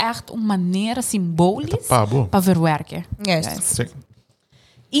Ja. echt uma maneira simbolisch Pabo. para verwerken. Yes. Sim.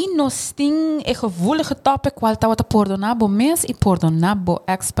 E nós temos um gevoelige topic qual tá outra perdonar bo mês e perdonar bo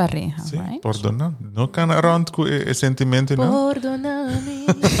ex-pareja, Sim, right? perdona. Não can around com esse sentimento, não? Perdona-me.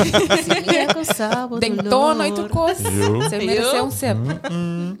 Se me acusava Den do tono e tu dolor. coisa. Eu. Você mereceu um sep.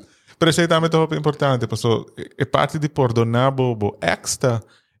 Pero isso aí também é importante, pessoal. É parte de perdonar o extra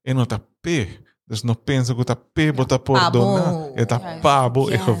e não tá pé. Dus não pensa que tá pé, bota perdonar. É tá pabo,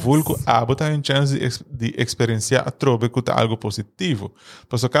 é revulgo, bota uma chance de experienciar a trobe que tá algo positivo.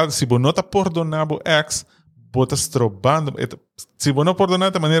 Pessoal, cada se você não tá perdonar o ex, bota estrobando. Se você não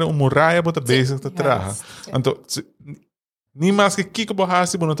perdonar de maneira muralha, bota basic tá traga. Então, nem mais que kiko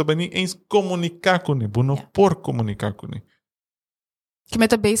borrasse, você não tá nem ens comunicar com ele, você não por comunicar com ele. Que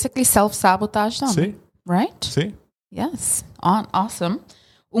meta basically self-sabotage também. Sim, Right? sim. Yes. Awesome.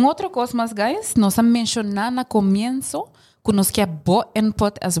 Outra coisa, mas guys, nós mencionar no começo que nós quer bom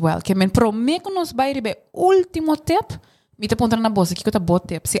input as well. Que men prometo que nós vai receber último tip. Me te pontar na bolsa que tá bom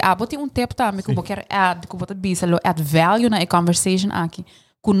tip. Se tem um tip também que eu quero add, que eu vou bisalo add value na conversation aqui.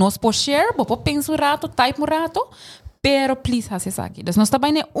 Que nós pode share, vou pensar rato, type rato, pero please faça isso aqui. Então nós tá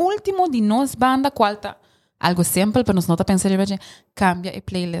bem no último de nós banda qual tá algo simples, pero nós não tá pensando em cambia a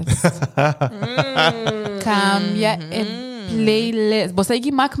playlist. Cambia a playlist. Você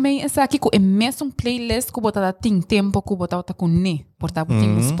aí mak me essa aqui com é mesmo playlist que botar tem tempo que botar com ne, portar tem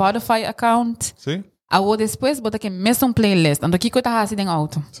um Spotify account. Sim, Ou depois botar que mesmo playlist. Ando aqui que tá assim dentro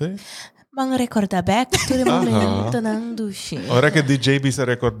auto. sim. Mga recorda back to the momento ng dushi. Ahora que DJ bisa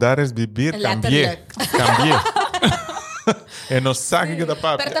recordar es vivir, cambié. Cambié. No sabe que da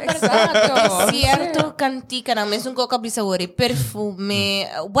papi. Pero tá certo cantica na mesmo coca bisawari perfume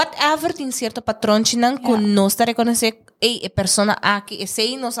whatever tem certo patrão chinang que nós tá reconhecer a persona aqui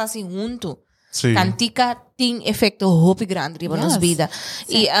sei nós assim junto. Sí. Cantica tem efeito hopi grande riba nos vida.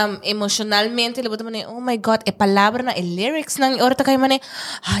 Sí. E emocionalmente, lebo tamane, oh my God, e palavra na, e lyrics na, ora ta kayo mane,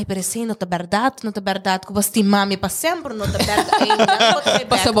 ay, pero sei, não tá verdade, que basti mami pa sempre, não tá verdade.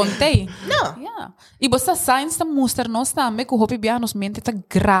 Basta bontei? Não. Yeah. E basta science tá mostra nós também que o hopi bia nos mente tá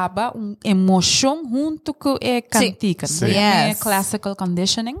grava emoção junto com a cantica. Sí. É Yes. classical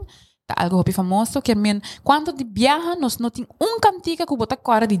conditioning. Algo hopi famoso que quando de viaja nós não tem cantica que bota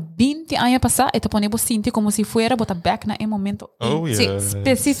cara de 20 anos passar e te ponemos sentir como se fuera bota back na momento Oh, yeah.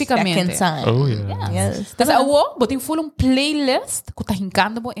 especificamente. Back in time. Oh, yeah. Yes. Então, eu botem full playlist que tá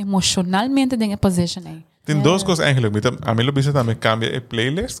rincando emocionalmente dentro da position aí. Tem duas coisas eigenlijk. A mim lo bisa também cambia a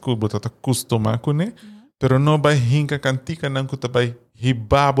playlist que você está acostumado com ele, pero não vai rinca cantica não que vai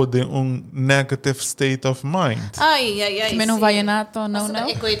hibabo de negative state of mind. Ai. Também não vai nato, não.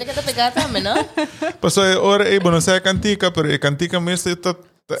 E coisa que tá pegada também, não? Paso ora bueno, sei cantica, pero a cantica mesmo está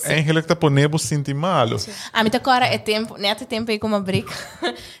Eigenlijk te ponebo sinti malo. A mim tá agora é tempo, net tempo aí com uma briga.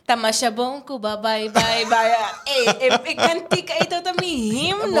 Tá mais bom que bye. Ei, cantica aí tá me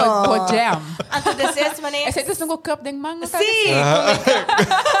himno. Bo jam. Anto desse maneira. Esse é o cup deng manga. Sim.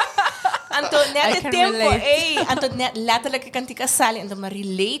 Anto I net can tempo, relate. ei, anto net letterlijk cantica sali, anto me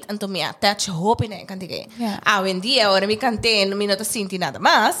relate, anto me attach hope na cantica. Yeah. Hoje em dia, agora me cantei, não me nota sinti nada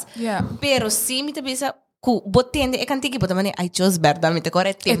mais. Yeah. Pero sim, me tabisa ku botende e cantica, bota mané, I chose verdade, me agora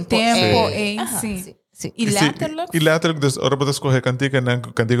é É tempo. tempo, eh. hein, Aha, sim. sim. E letterlijk? E letterlijk, dus ora botas escolher cantiga,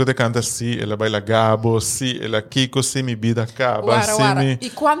 cantigo te canta si, ela baila gabo, si, ela kiko, si, mi vida acaba, si, mi...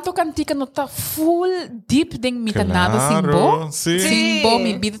 E quanto cantica não tá full deep deng mi nada simbo? sim. Simbo,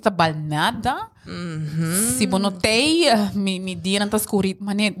 mi vida tá balnada. Se bo notei, mi dia não tá escuro.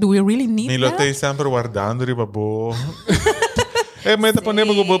 Mané, do we really need Mi lo that? te sempre guardando, riba bo. Mas te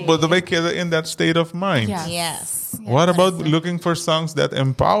ponemos que vai queda in that state of mind. Yeah. Yes. What about looking for songs that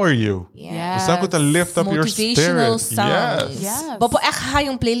empower you? Yes. Sako to lift up your Motivational spirit. songs. Yes. Bobo echt ga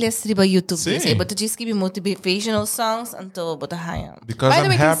yung playlist riba YouTube. Sim. Sim. But just give motivational songs anto boto ha. Because By the I'm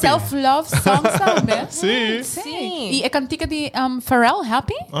way, tem happy. self-love songs também. Sim. Sim. E a cantica de Pharrell,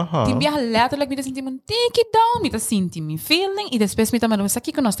 Happy? Aham. Tem bia letterlijk, me tá sentindo um take it down, me tá sentindo me feeling, e depois me tá mandando isso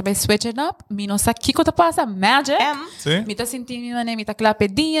aqui que nós também switch it up, me não sabe que tá passa, magic. Sim. Me tá sentindo, me tá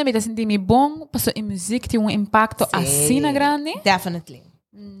clapedinha, me tá sentindo bom, passou em música tem impacto assim na grande. Definitely.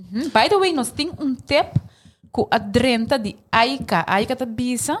 By the way, nós tem tip com a drenta de Aika. Aika tá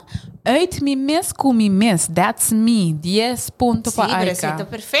bisa, uit mi mes com mi mes, that's me, 10 pontos Sim, para Aika. receita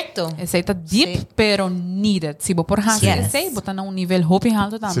perfeito. Esse tá deep, Sim. pero needed. Se você por hasi Yes. esse, botar num nível hope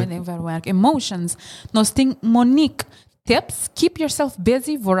alto também, Sim. né, overwork. Emotions. Nós tem Monique. Tips, keep yourself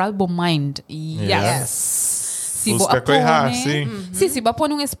busy for albo mind. Yes. Se você Busca coisa, sim. se você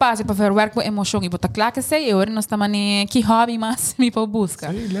põe espaço para overwork com emoção e botar claro que sei, eu não está mané que hobby mais me para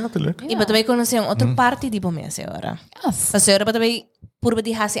buscar. Sim, letterlijk. E boto vai conhecer outra parte de bomese agora. Yes. Mas agora boto vai por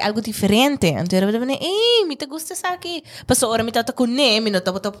de hasi algo diferente. Então eu boto vai, ei, me te gusta isso aqui. Mas agora me tá com me não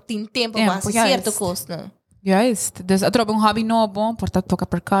tá boto tem tempo para Tempo, certo yes. custo. Yes. Dus eu trouxe hobby novo, portanto toca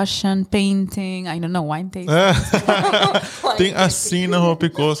percussion, painting, I don't know, wine tasting. Tem assim na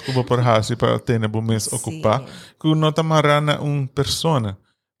hopi cos que vou por hasi para ter bo mes ocupar que não tá marana persona.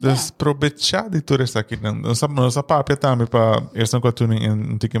 Dus aprovechar de tudo isso aqui. Nossa papia também para essa coisa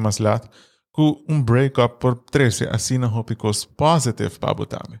em tique mais lato. Que breakup por 13 assim na hopi cos positive para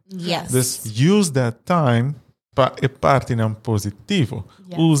botar. Yes. Dus use that time para e parte não positivo.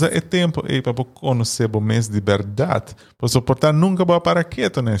 Yes. Usa o tempo aí para conhecer o mês de verdade. Para suportar nunca vai para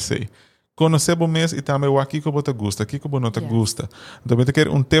quieto nesse. Conhecer o mês e também o aqui que você gosta, aqui que você não te gosta. Então, eu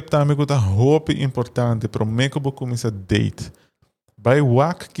quero tip também que é muito importante para mim que você começa a date. Vai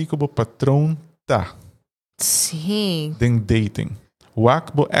wak que o patrão tá. Sim. Den dating.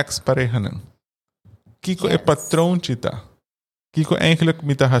 Wak bo ex-pareja não. Kiko é patrão tá. Kiko eigenlijk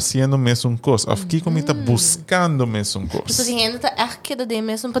me tá fazendo mesmo coisa. Of Kiko me tá buscando mesmo Então, coisa. se ainda tá aqui da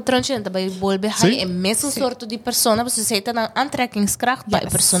mesmo patrão, tá vai volver Sim. é mesmo sorte de pessoa, você sei tá na aantrekkingskracht para a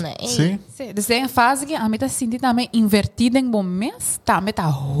Yes. pessoa. Sim. Sim, dus é uma fase que a mim tá sentindo também invertida em bom mês, também tá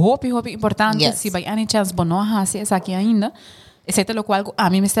hope importante, Yes. se vai any chance bom não hasi essa aqui ainda. Esse é o qual a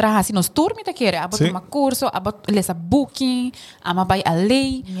mim me será hasi nos turmi te quer, abo Sim. tomar curso, abo lesa booking, ama vai a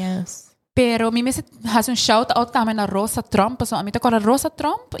lei. Yes. Pero mi me hace un shout out também na Rosa Trump, so a mim tá com a Rosa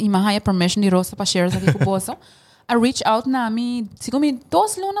Trump e mais a permission de Rosa para share aqui com boso. A reach out na mi, sigo mi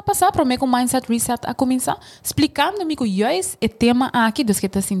 2 lunas passar para mim com mindset reset a começar, explicando-me que yes, o tema aqui, dos que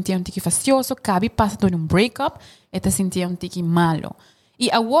te sentia um tique fastioso, cabe passa por breakup, e te sentia um tique malo. E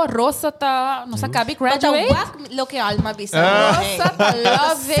a Rosa tá, não sabe, cabe graduate. Lo que alma bisa. Rosa tá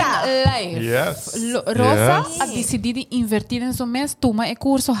loving life. Yes. Rosa Yes. a decidido invertir em seu mês, toma e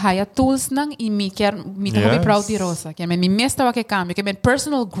curso, haya tools nang e me quer me Yes. yes. proud de Rosa. Que me mês estava que cambio, que me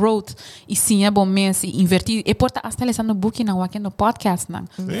personal growth e sim é bom mês e invertir e porta hasta lesando booking na wakendo podcast nang.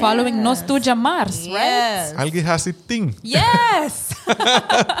 Following nos tu Mars, right? Yes. Alguém hasi ting. Yes.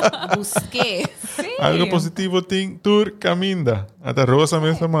 Busqué. Algo positivo ting tur caminda. Até Rosa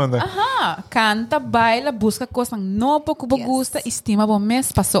mesmo manda. Aha, canta, baila, busca coisas novo que Yes. gusta, estima bom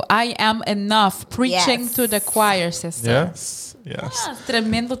mês, passou I am enough, preaching Yes. to the choir sister. Yes. Yes. Ah,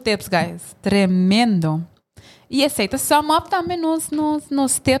 tremendo tips, guys. Tremendo. E aceita sum up também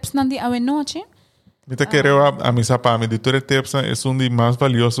nos tips na dia noite. Mita quero a misa para mim de tudo tips é um de mais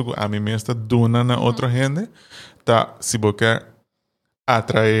valioso que a mim mesmo está dando na outra gente. Tá, se você quer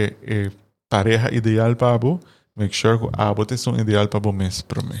atrair pareja ideal para você, make sure que a você é um ideal para você mesmo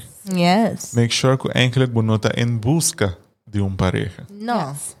para mim. Yes. Make sure que eigenlijk você não está em busca de pareja.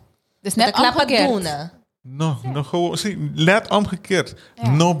 No. Dus Net net klapa omgekeerd. duna. No, gewoon, net omgekeerd.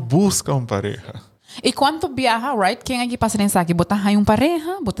 No busca pareja. E quando viaja, right? Quem aqui passa nessa aqui? Bota aí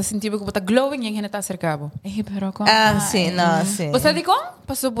pareja, bota sentido que bota glowing e a gente está cercado. Pero como... sim. Você diz como?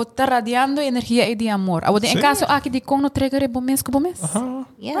 Passou bota radiando energia e de amor. Agora, em caso, aqui de como no trigger é bom mês.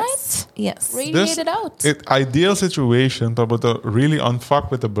 Yes. Yes. Radiate it out. Ideal situation para botar really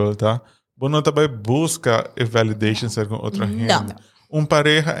unfuckable, tá? Bom, não também busca a validation ser com outra gente.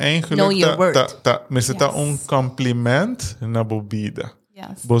 Pareja eigenlijk mas está complemento na bebida.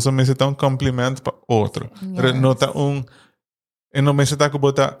 Yes. Você me está complemento para outro. Não está e não me está que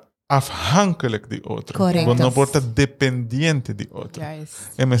botar afhankelijk de outro. Correcto. Não bota dependente de outro. Yes.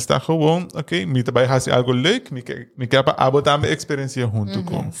 E me está gewoon, me também faz algo leuk, me quer para botar minha experiência junto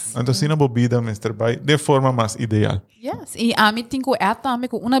com. Então, se na bebida me trabalha de forma mais ideal. Yes. E a mim tenho esta,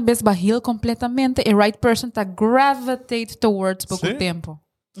 que uma vez bahil completamente, a right person está gravitate towards pouco tempo.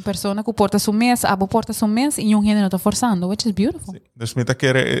 Uma pessoa que porta seu mês, porta seu mês e um gente não está forçando, which is beautiful. Dus me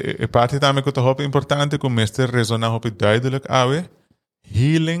quer parte também que eu estou importante com me este resonar duidelijk awe.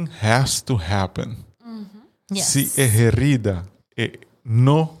 Healing has to happen. Yes. Se herida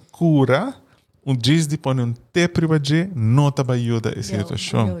não cura, diz de pôr te privado não te ajuda a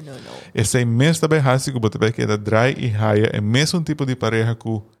situação. No. Esse mês também há que você vai quedar dry e raia é mesmo tipo de pareja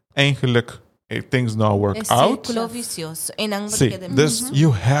que eigenlijk things not work out. Círculo vicioso. Dus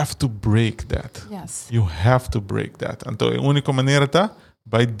you have to break that. Yes. You have to break that. Então a única maneira tá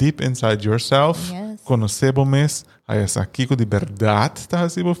vai deep inside yourself. Yes. Conhecer o mês, aí essa aqui de verdade tá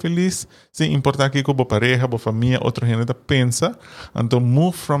assim feliz. Sim, importante aqui com a pareja, a família, outra gente pensa. Então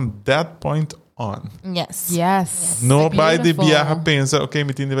move from that point on. Yes. Nobody viaja pensa, ok,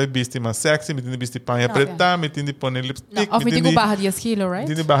 me tiene vai vestir mais sexy, me tiene vestir panha preta, me tiene poner lipstick, Of me tenho barra 10 quilos, right?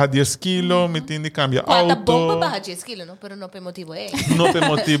 me tiene bajar 10 kilos, me tiene cambiar Quanta auto. bom para barra 10 quilos, não? Pero não por motivo No pe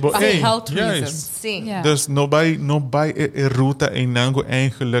motivo. For health reasons. Sim. Yeah. Dus nobody ruta en nango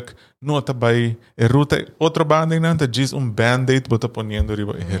eigenlijk nota bij ruta otro band en nanta diz band-aid bota poniendo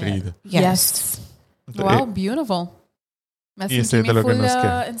riba herida. Yes. Wow, beautiful. E aceita lo que nos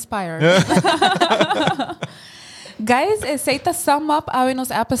quer. Inspired. Guys, aceita sum up ao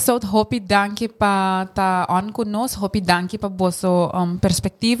nosso episode. Hope danke pa ta on conosco. Hope danke pa bosso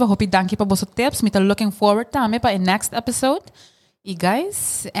perspectiva. Hope danke pa bosso tips. Me tá looking forward também pa next episode. E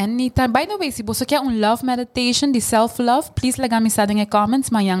guys, anytime. By the way, se você quer love meditation de self-love, please lagam mensagem em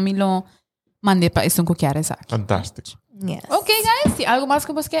comments. Mayang me lo mande pa isang ko quer essa. Fantástico. Yes. Okay, guys. Se algo mais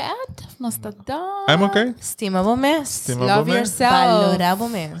que você quer add, nós tá done. I'm okay. Estima bom mês. Love yourself. Valorar bom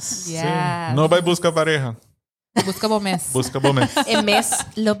mês. Yes. No vai buscar pareja. Busca bom mês. Busca bom mês. E mês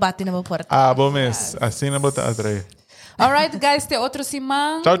lo bate na porta. Bom mês. Assim na bota atrair. All right, guys. Te outro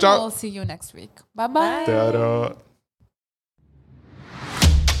semana. Tchau, tchau. We'll see you next week. Bye-bye. Tchau.